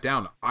turn that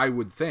down, I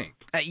would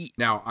think.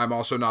 Now, I'm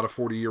also not a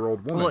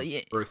 40-year-old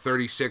woman, or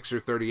 36 or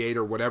 38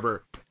 or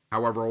whatever,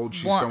 however old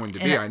she's going to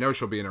be. I know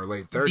she'll be in her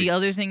late 30s. The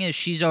other thing is,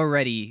 she's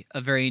already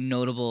a very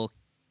notable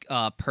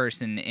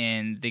person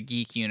in the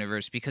geek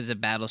universe because of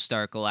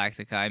Battlestar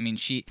Galactica. I mean,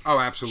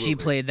 absolutely. She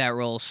played that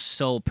role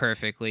so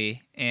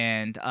perfectly,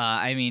 and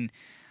I mean,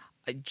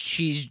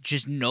 she's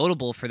just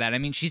notable for that. I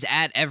mean, she's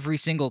at every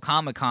single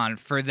Comic-Con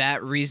for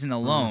that reason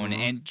alone,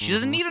 and she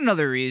doesn't need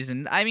another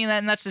reason. I mean,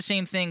 and that's the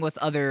same thing with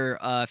other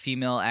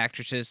female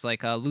actresses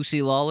like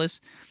Lucy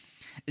Lawless.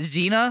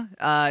 Xena,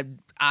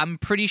 I'm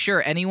pretty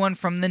sure anyone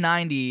from the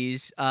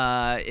 90s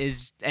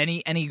is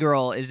any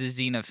girl is a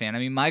Xena fan. I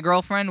mean, my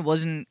girlfriend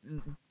was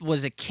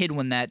a kid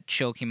when that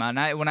show came out.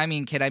 And when I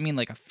mean kid, I mean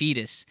like a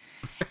fetus.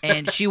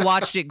 And she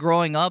watched it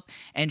growing up,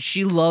 and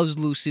she loves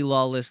Lucy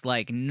Lawless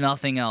like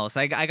nothing else.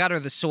 I got her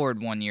the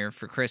sword one year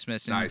for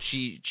Christmas, and nice.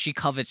 she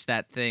covets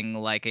that thing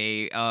like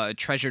a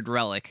treasured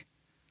relic.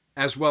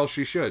 As well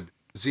she should.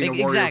 Xena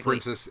Warrior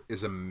Princess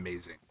is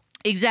amazing.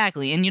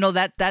 Exactly. And you know,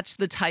 that's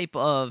the type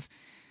of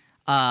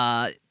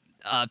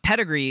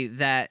pedigree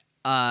that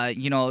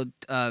Katie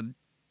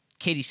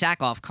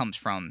Sackhoff comes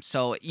from.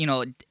 So, you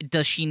know,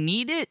 does she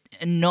need it?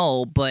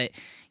 No, but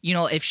you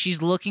know, if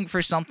she's looking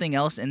for something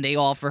else and they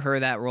offer her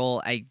that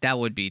role, that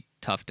would be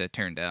tough to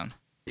turn down.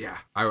 Yeah,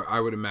 I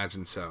would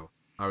imagine so.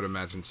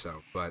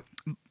 But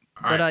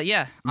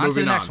yeah, on to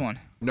the next one.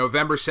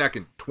 November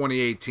 2nd,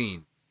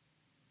 2018.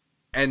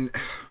 And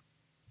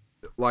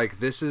like,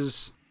 this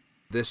is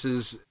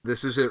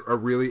a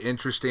really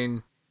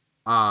interesting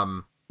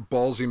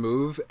ballsy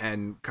move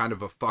and kind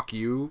of a fuck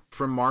you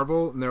from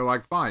Marvel. And they're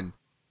like, fine,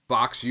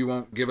 Fox, you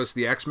won't give us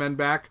the X-Men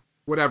back?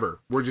 Whatever.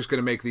 We're just going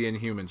to make the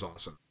Inhumans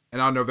awesome.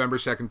 And on November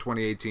 2nd,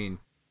 2018,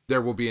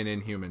 there will be an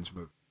Inhumans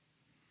movie.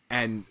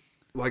 And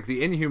like,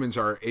 the Inhumans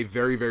are a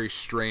very, very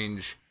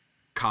strange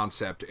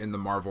concept in the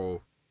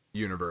Marvel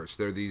universe.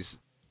 They're these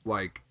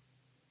like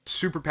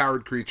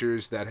superpowered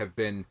creatures that have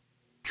been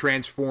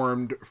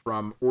transformed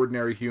from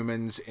ordinary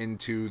humans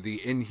into the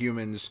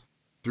Inhumans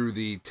through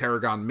the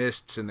Terrigon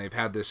Mists, and they've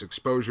had this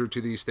exposure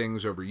to these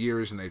things over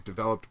years, and they've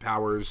developed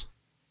powers,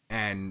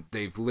 and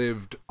they've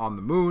lived on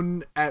the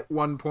moon at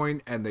one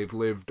point, and they've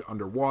lived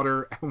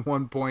underwater at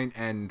one point,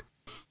 and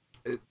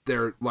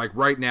they're like,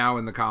 right now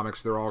in the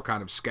comics, they're all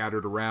kind of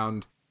scattered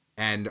around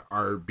and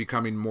are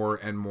becoming more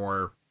and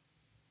more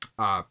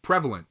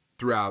prevalent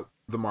throughout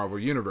the Marvel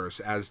universe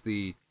as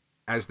they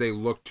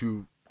look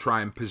to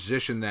try and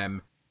position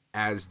them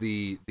as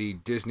the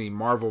Disney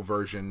Marvel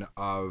version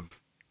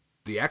of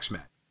the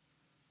X-Men.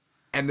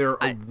 And they're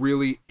a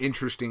really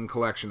interesting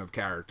collection of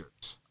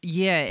characters.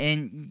 Yeah,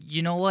 and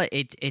you know what?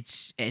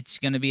 It's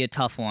going to be a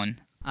tough one.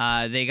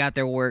 They got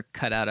their work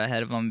cut out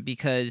ahead of them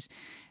because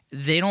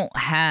they don't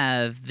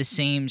have the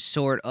same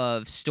sort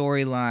of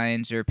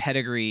storylines or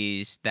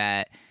pedigrees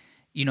that,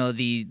 you know,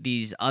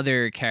 these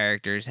other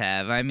characters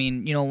have. I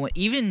mean, you know,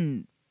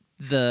 even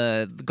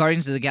the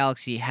Guardians of the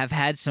Galaxy have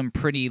had some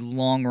pretty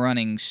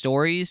long-running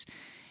stories.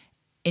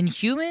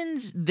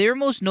 Inhumans, their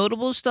most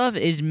notable stuff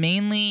is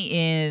mainly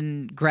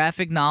in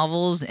graphic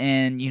novels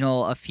and, you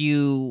know, a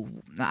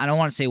few, I don't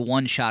want to say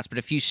one-shots, but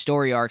a few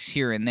story arcs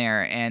here and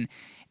there. And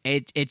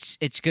it's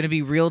going to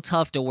be real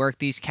tough to work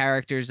these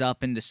characters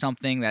up into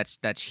something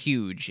that's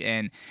huge.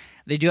 And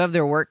they do have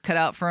their work cut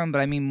out for them, but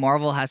I mean,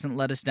 Marvel hasn't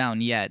let us down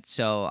yet,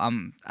 so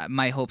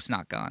my hope's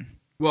not gone.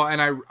 Well,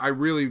 and I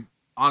really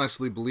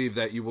honestly believe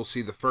that you will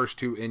see the first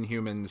two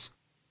Inhumans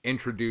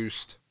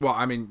introduced. Well,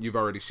 I mean, you've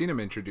already seen them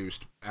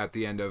introduced at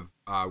the end of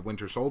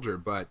Winter Soldier,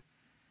 but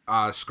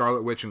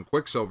Scarlet Witch and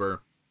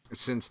Quicksilver,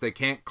 since they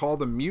can't call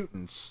them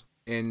mutants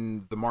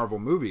in the Marvel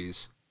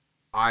movies,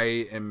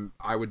 I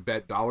would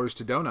bet dollars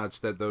to donuts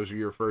that those are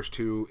your first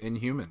two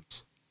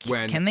Inhumans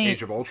when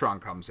Age of Ultron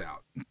comes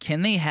out.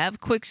 Can they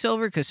have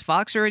Quicksilver? Because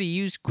Fox already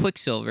used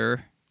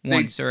Quicksilver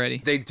once already.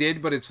 They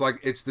did, but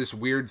it's this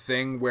weird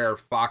thing where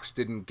Fox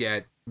didn't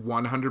get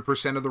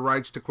 100% of the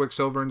rights to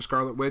Quicksilver and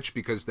Scarlet Witch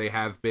because they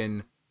have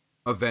been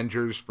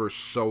Avengers for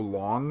so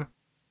long.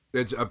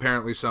 It's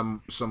apparently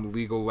some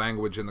legal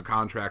language in the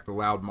contract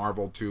allowed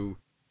Marvel to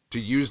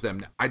use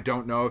them. I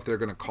don't know if they're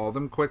going to call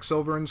them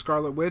Quicksilver and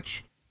Scarlet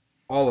Witch.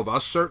 All of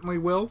us certainly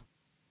will.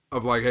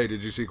 Of like, hey,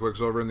 did you see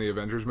Quicksilver in the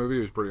Avengers movie?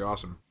 It was pretty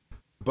awesome.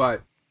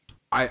 But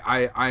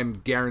I'm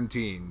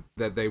guaranteeing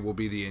that they will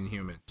be the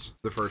Inhumans,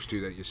 the first two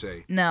that you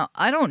say. Now,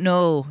 I don't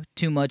know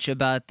too much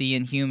about the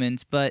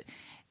Inhumans, but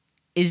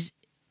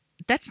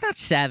that's not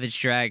Savage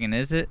Dragon,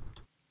 is it?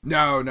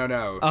 No.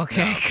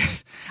 Okay, no.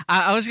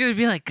 I was gonna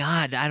be like,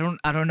 God, I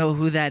don't know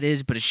who that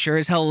is, but it sure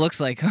as hell looks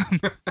like him.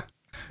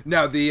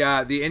 No, the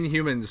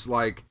Inhumans,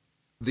 like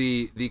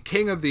the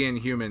king of the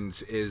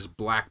Inhumans is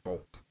Black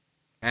Bolt,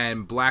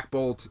 and Black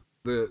Bolt,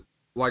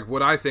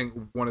 what I think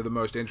one of the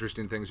most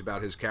interesting things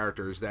about his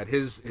character is that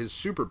his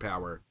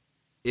superpower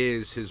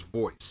is his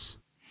voice.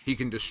 He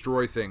can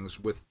destroy things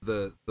with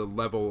the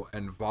level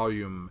and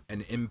volume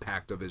and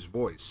impact of his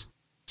voice.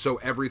 So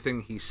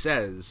everything he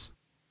says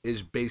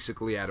is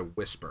basically at a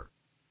whisper,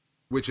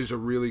 which is a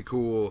really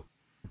cool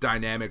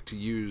dynamic to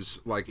use,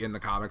 like in the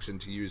comics and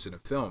to use in a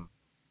film.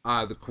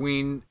 The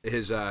Queen,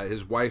 his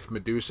wife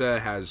Medusa,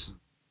 has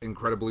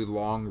incredibly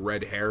long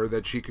red hair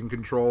that she can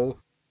control,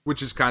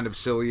 which is kind of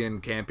silly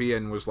and campy,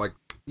 and was like,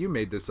 you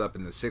made this up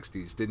in the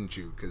 60s, didn't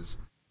you? Because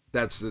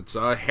it's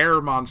a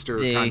hair monster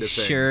kind of thing. They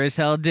sure as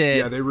hell did.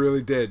 Yeah, they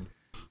really did.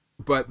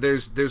 But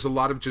there's a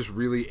lot of just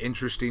really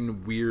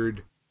interesting,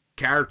 weird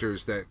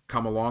characters that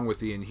come along with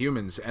the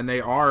Inhumans, and they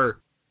are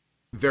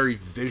very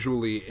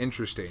visually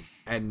interesting,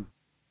 and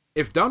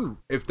if done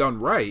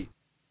right,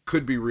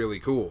 could be really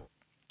cool.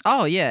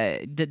 Oh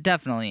yeah,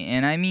 definitely.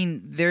 And I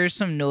mean, there's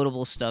some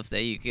notable stuff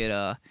that you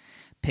could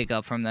pick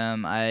up from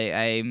them.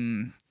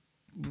 I'm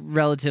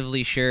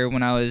relatively sure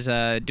when I was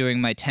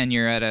doing my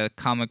tenure at a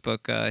comic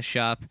book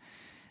shop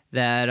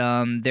that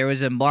there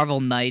was a Marvel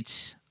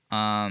Knights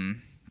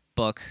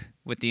book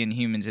with the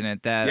Inhumans in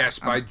it. That yes,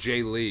 by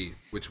Jay Lee,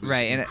 which was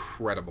right,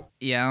 incredible.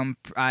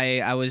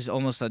 I was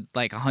almost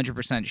like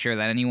 100% sure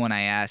that anyone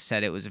I asked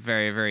said it was a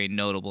very, very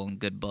notable and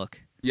good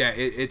book. Yeah,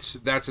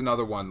 that's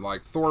another one,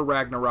 like Thor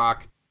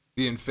Ragnarok,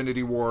 the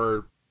Infinity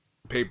War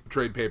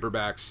trade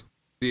paperbacks,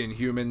 the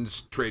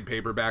Inhumans trade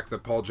paperback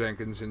that Paul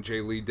Jenkins and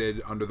Jay Lee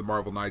did under the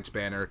Marvel Knights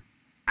banner.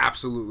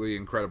 Absolutely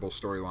incredible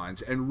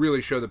storylines, and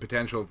really show the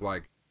potential of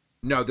like,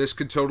 no, this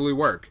could totally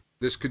work.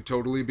 This could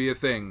totally be a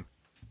thing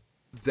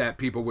that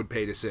people would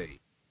pay to see.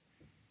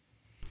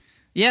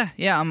 Yeah,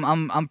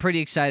 I'm pretty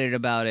excited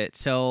about it.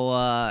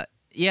 So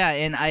yeah,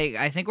 and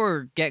I think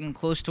we're getting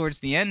close towards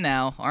the end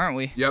now, aren't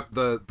we? Yep,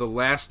 the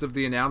last of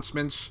the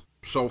announcements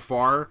so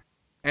far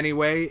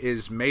anyway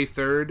is May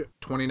 3rd,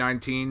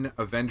 2019,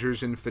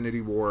 Avengers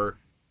Infinity War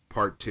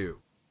Part 2.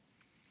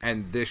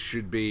 And this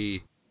should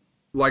be,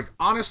 like,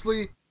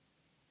 honestly,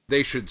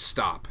 they should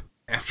stop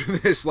after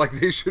this. Like,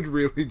 they should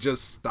really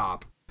just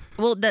stop.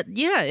 Well,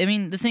 I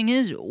mean, the thing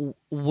is,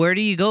 where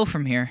do you go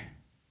from here?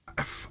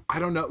 I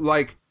don't know,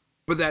 like,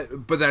 but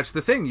that's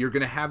the thing. You're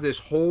going to have this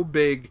whole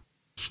big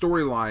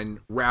storyline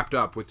wrapped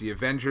up with the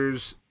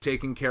Avengers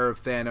taking care of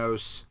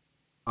Thanos,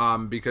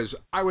 because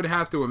I would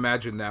have to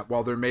imagine that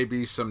while there may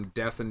be some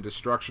death and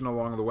destruction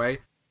along the way,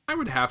 I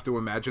would have to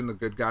imagine the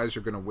good guys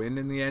are going to win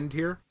in the end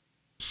here.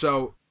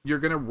 So you're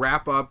going to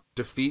wrap up,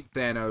 defeat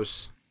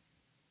Thanos,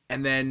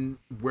 and then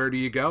where do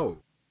you go?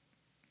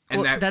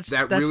 And well,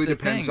 that really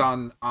depends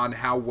on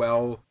how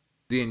well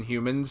the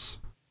Inhumans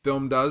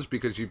film does,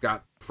 because you've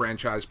got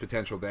franchise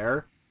potential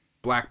there.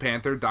 Black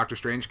Panther, Doctor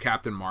Strange,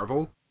 Captain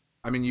Marvel.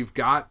 I mean, you've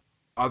got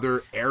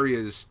other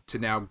areas to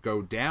now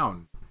go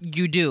down.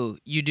 You do.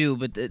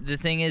 But the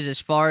thing is, as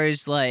far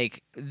as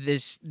like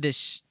this,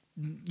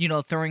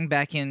 throwing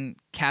back in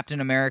Captain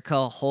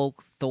America,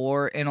 Hulk,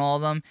 Thor, and all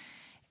of them,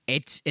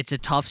 it's a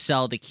tough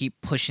sell to keep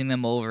pushing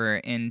them over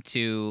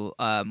into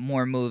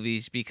more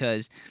movies,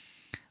 because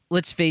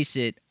let's face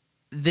it,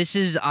 this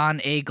is on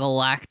a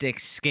galactic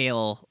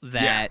scale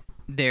that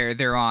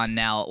they're on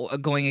now.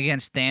 Going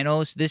against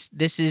Thanos,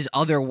 this is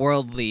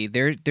otherworldly.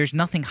 There's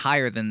nothing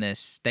higher than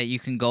this that you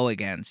can go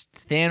against.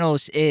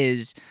 Thanos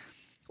is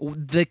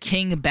the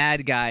king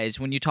bad guys.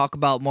 When you talk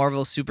about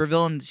Marvel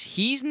supervillains,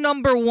 he's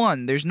number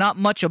one. There's not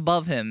much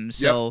above him.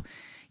 So,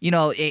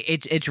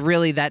 it's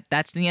really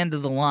that's the end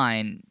of the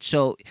line.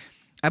 So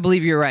I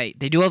believe you're right.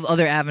 They do have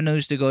other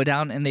avenues to go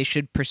down, and they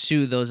should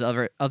pursue those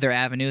other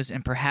avenues,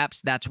 and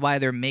perhaps that's why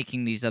they're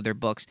making these other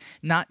books,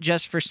 not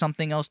just for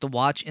something else to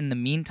watch in the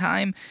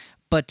meantime,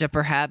 but to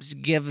perhaps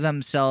give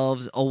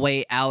themselves a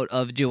way out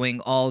of doing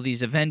all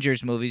these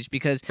Avengers movies,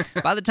 because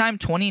by the time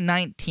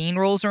 2019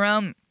 rolls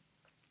around,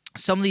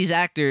 some of these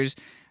actors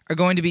are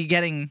going to be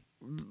getting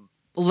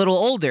a little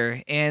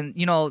older. And,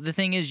 the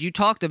thing is, you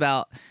talked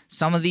about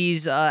some of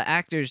these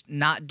actors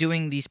not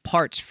doing these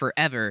parts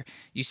forever.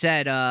 You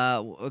said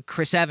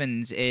Chris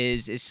Evans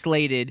is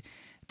slated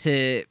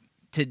to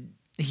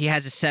he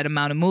has a set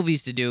amount of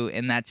movies to do,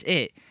 and that's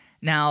it.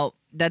 Now,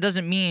 that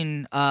doesn't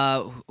mean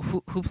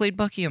who played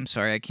Bucky? I'm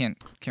sorry, I can't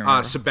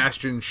remember.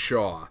 Sebastian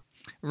Shaw.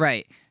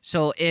 Right.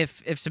 So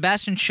if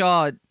Sebastian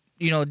Shaw,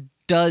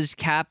 does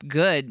Cap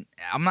good,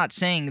 I'm not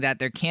saying that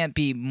there can't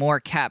be more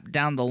Cap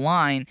down the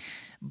line,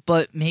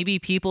 but maybe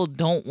people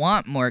don't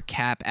want more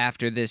Cap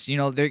after this.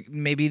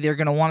 Maybe they're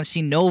going to want to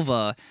see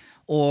Nova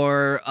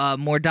or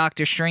more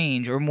Doctor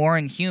Strange or more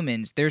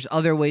Inhumans. There's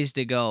other ways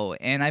to go.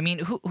 And I mean,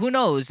 who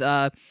knows?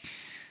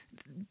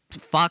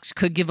 Fox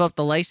could give up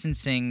the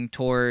licensing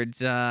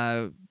towards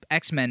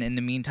X-Men in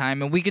the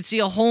meantime, and we could see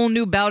a whole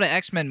new bout of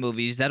X-Men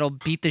movies that'll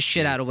beat the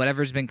shit out of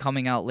whatever's been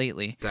coming out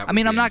lately. I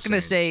mean, I'm not going to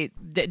say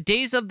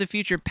Days of the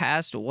Future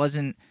Past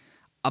wasn't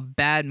a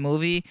bad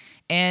movie,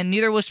 and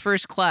neither was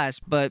First Class,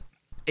 but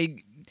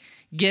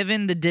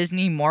given the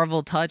Disney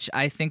Marvel touch,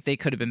 I think they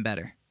could have been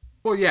better.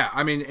 Well, yeah,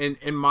 I mean,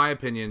 in my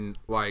opinion,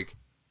 like,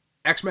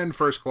 X-Men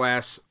First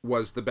Class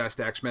was the best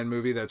X-Men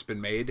movie that's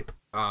been made,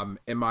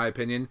 in my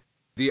opinion.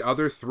 The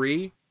other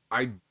three,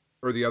 I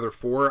or the other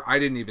 4. I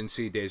didn't even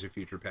see Days of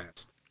Future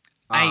Past.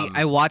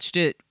 I watched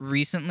it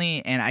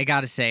recently, and I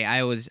gotta say,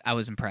 I was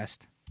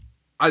impressed.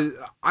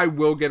 I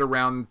will get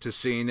around to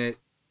seeing it,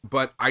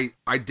 but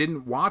I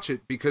didn't watch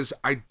it because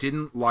I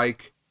didn't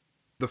like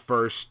the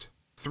first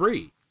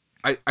 3.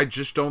 I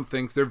just don't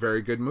think they're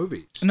very good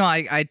movies. No,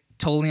 I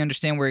totally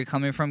understand where you're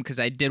coming from, because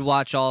I did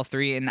watch all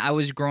 3, and I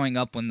was growing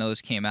up when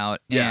those came out,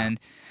 and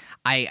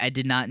I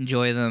did not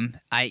enjoy them.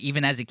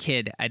 Even as a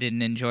kid, I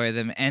didn't enjoy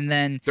them, and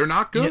then they're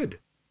not good.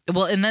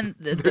 Well, and then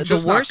they're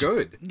just worst, not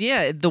good.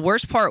 Yeah, the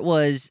worst part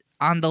was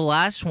on the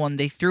last one,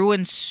 they threw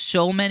in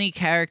so many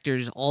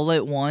characters all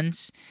at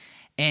once,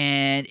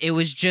 and it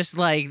was just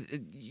like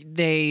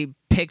they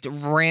picked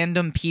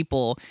random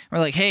people. Or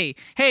like, hey,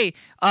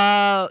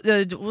 what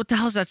the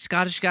hell's that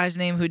Scottish guy's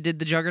name who did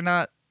the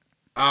Juggernaut?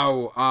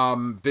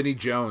 Oh, Vinnie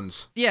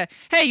Jones. Yeah.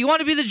 Hey, you want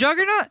to be the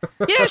Juggernaut?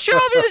 Yeah, sure,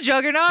 I'll be the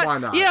Juggernaut. Why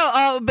not?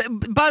 Yeah.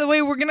 By the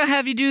way, we're gonna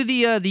have you do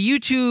the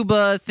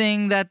YouTube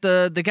thing that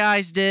the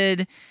guys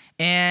did,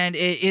 and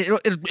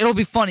it'll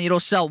be funny. It'll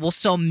sell. We'll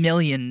sell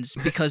millions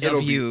because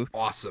of you. Be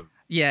awesome.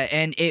 Yeah,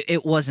 and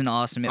it wasn't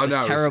awesome. It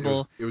was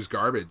terrible. It was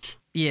garbage.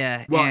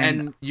 Yeah. Well,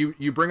 and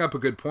you bring up a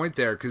good point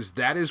there, because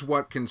that is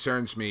what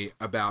concerns me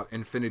about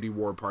Infinity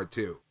War Part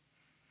 2.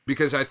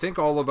 Because I think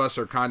all of us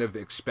are kind of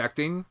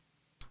expecting,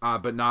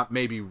 but not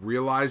maybe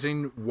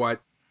realizing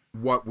what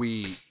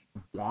we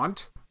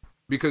want.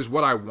 Because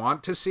what I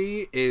want to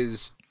see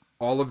is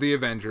all of the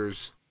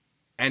Avengers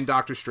and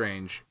Doctor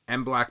Strange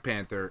and Black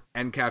Panther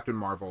and Captain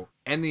Marvel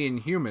and the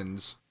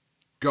Inhumans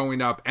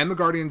going up, and the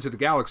Guardians of the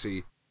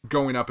Galaxy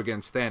going up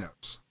against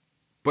Thanos.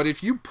 But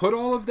if you put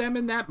all of them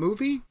in that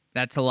movie,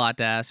 that's a lot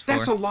to ask for.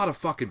 That's a lot of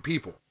fucking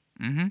people.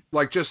 Mm-hmm.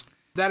 Like, just,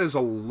 that is a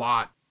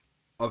lot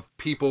of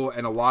people,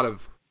 and a lot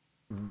of,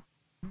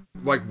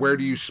 like, where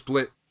do you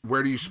split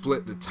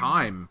the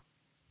time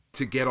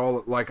to get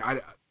all, like,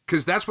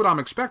 because that's what I'm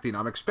expecting.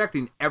 I'm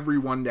expecting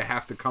everyone to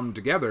have to come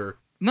together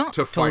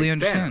to fight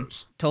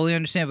Thanos. Totally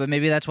understand, but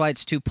maybe that's why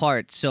it's 2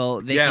 parts,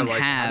 so they can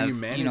have, how do you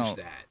manage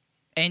that?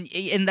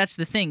 And that's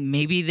the thing.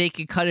 Maybe they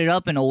could cut it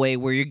up in a way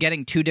where you're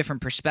getting 2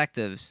 different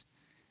perspectives.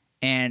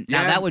 And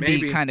now that would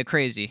be kind of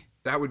crazy.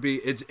 That would be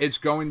it's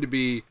going to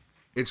be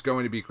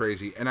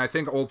crazy. And I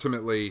think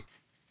ultimately,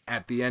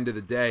 at the end of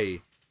the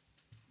day,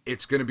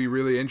 it's going to be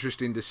really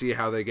interesting to see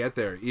how they get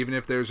there. Even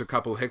if there's a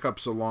couple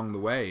hiccups along the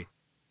way,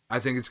 I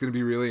think it's going to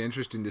be really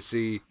interesting to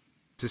see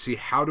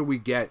how do we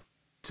get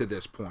to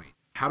this point?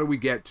 How do we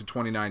get to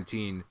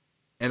 2019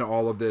 and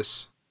all of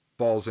this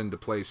falls into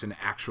place and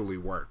actually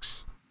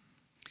works?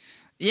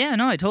 Yeah,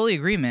 no, I totally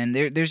agree, man.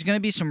 There's going to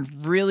be some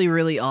really,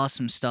 really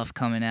awesome stuff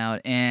coming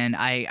out, and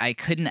I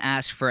couldn't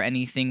ask for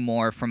anything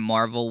more from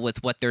Marvel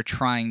with what they're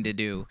trying to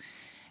do.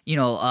 You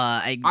know,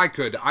 I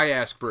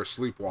ask for a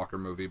Sleepwalker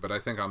movie, but I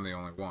think I'm the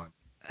only one.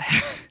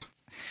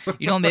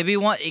 You know, maybe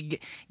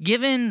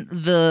given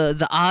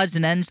the odds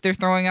and ends they're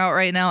throwing out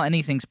right now,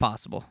 anything's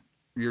possible.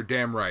 You're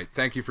damn right.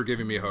 Thank you for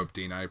giving me hope,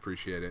 Dean. I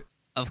appreciate it.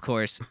 Of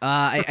course.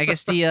 I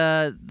guess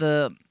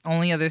the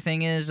only other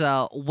thing is,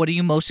 what are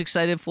you most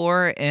excited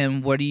for,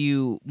 and what are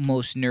you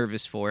most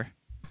nervous for?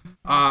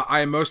 I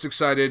am most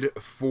excited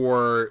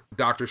for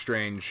Doctor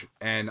Strange,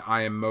 and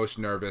I am most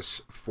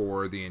nervous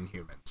for the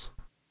Inhumans.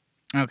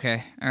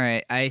 Okay, all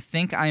right. I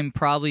think I'm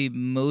probably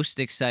most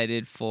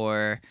excited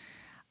for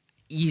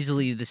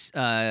easily this.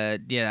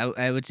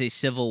 I would say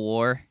Civil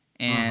War,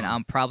 and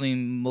I'm probably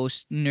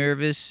most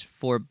nervous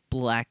for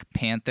Black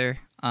Panther,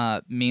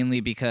 mainly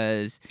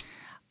because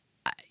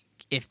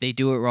if they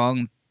do it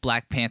wrong,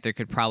 Black Panther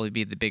could probably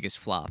be the biggest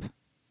flop.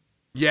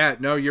 Yeah,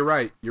 no, you're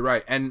right. You're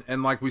right.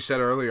 And like we said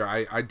earlier,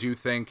 I do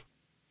think,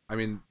 I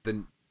mean,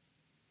 the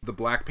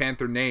Black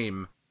Panther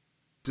name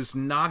does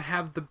not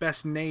have the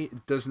best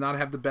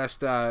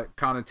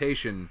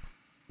connotation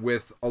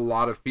with a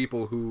lot of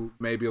people who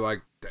may be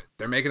like,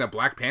 they're making a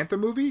Black Panther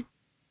movie?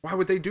 Why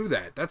would they do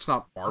that? That's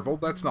not Marvel.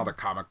 That's not a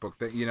comic book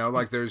thing. You know,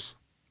 like there's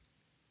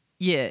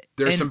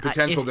some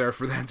potential there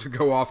for them to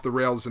go off the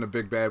rails in a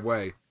big bad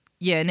way.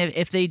 Yeah, and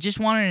if they just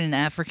wanted an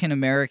African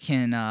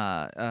American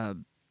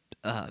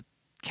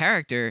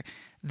character,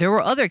 there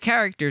were other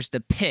characters to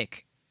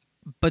pick,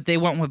 but they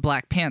went with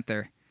Black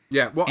Panther.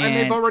 Yeah, well, and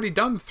they've already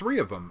done 3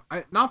 of them.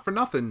 Not for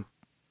nothing,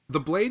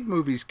 the Blade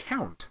movies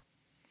count.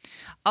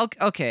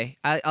 Okay,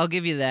 I'll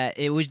give you that.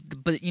 It was,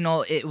 but you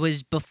know, it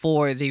was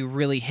before they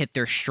really hit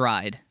their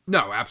stride.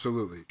 No,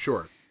 absolutely,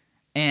 sure.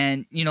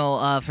 And you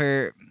know,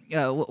 for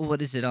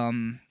what is it?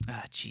 Iron.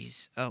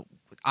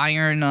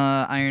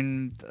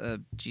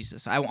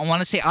 Jesus, I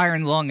want to say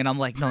Iron Lung, and I'm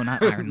like, no,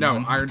 not Iron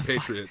Lung. No, Iron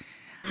Patriot.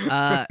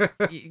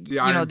 The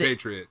Iron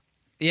Patriot.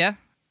 Yeah.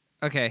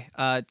 Okay.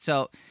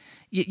 So,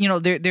 you know,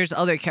 there's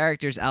other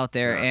characters out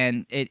there,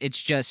 and it's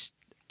just,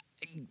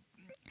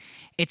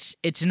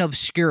 it's an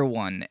obscure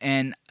one,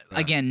 and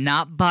again,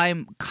 not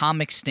by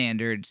comic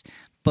standards,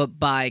 but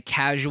by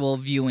casual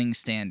viewing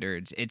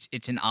standards.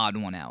 It's an odd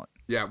one out.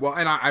 Yeah. Well,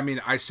 and I mean,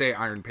 I say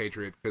Iron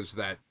Patriot because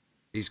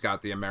he's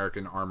got the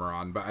American armor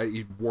on, but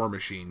War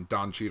Machine,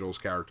 Don Cheadle's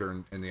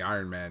character in the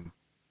Iron Man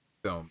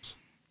films.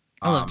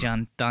 I love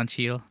Don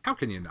Cheadle. How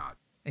can you not?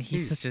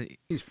 He's such a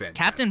he's fantastic.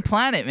 Captain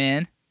Planet,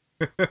 man.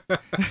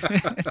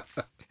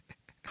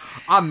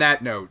 On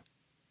that note,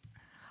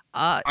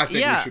 I think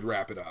yeah. we should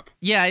wrap it up.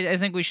 Yeah, I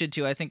think we should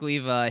too. I think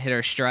we've hit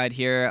our stride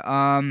here.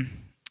 All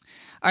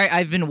right,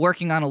 I've been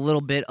working on a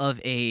little bit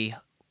of a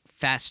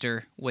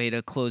faster way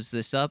to close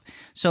this up.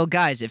 So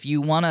guys, if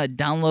you want to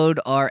download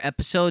our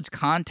episodes,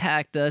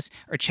 contact us,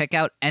 or check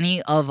out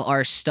any of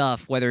our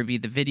stuff, whether it be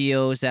the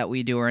videos that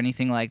we do or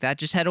anything like that,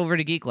 just head over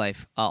to Geek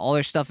Life. All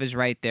our stuff is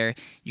right there.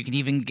 You can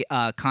even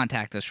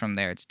contact us from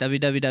there. It's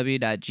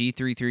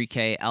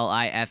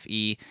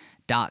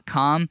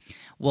www.g33klife.com.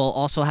 We'll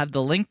also have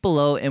the link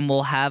below, and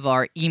we'll have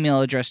our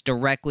email address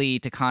directly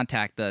to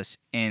contact us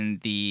in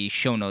the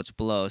show notes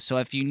below. So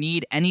if you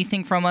need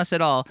anything from us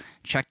at all,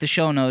 check the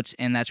show notes,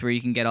 and that's where you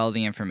can get all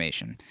the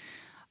information.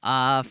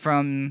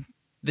 From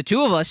the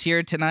two of us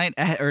here tonight,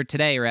 or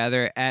today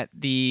rather, at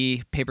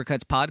the Paper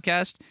Cuts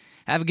Podcast,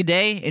 have a good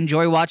day,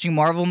 enjoy watching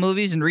Marvel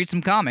movies, and read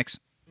some comics.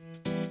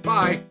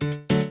 Bye.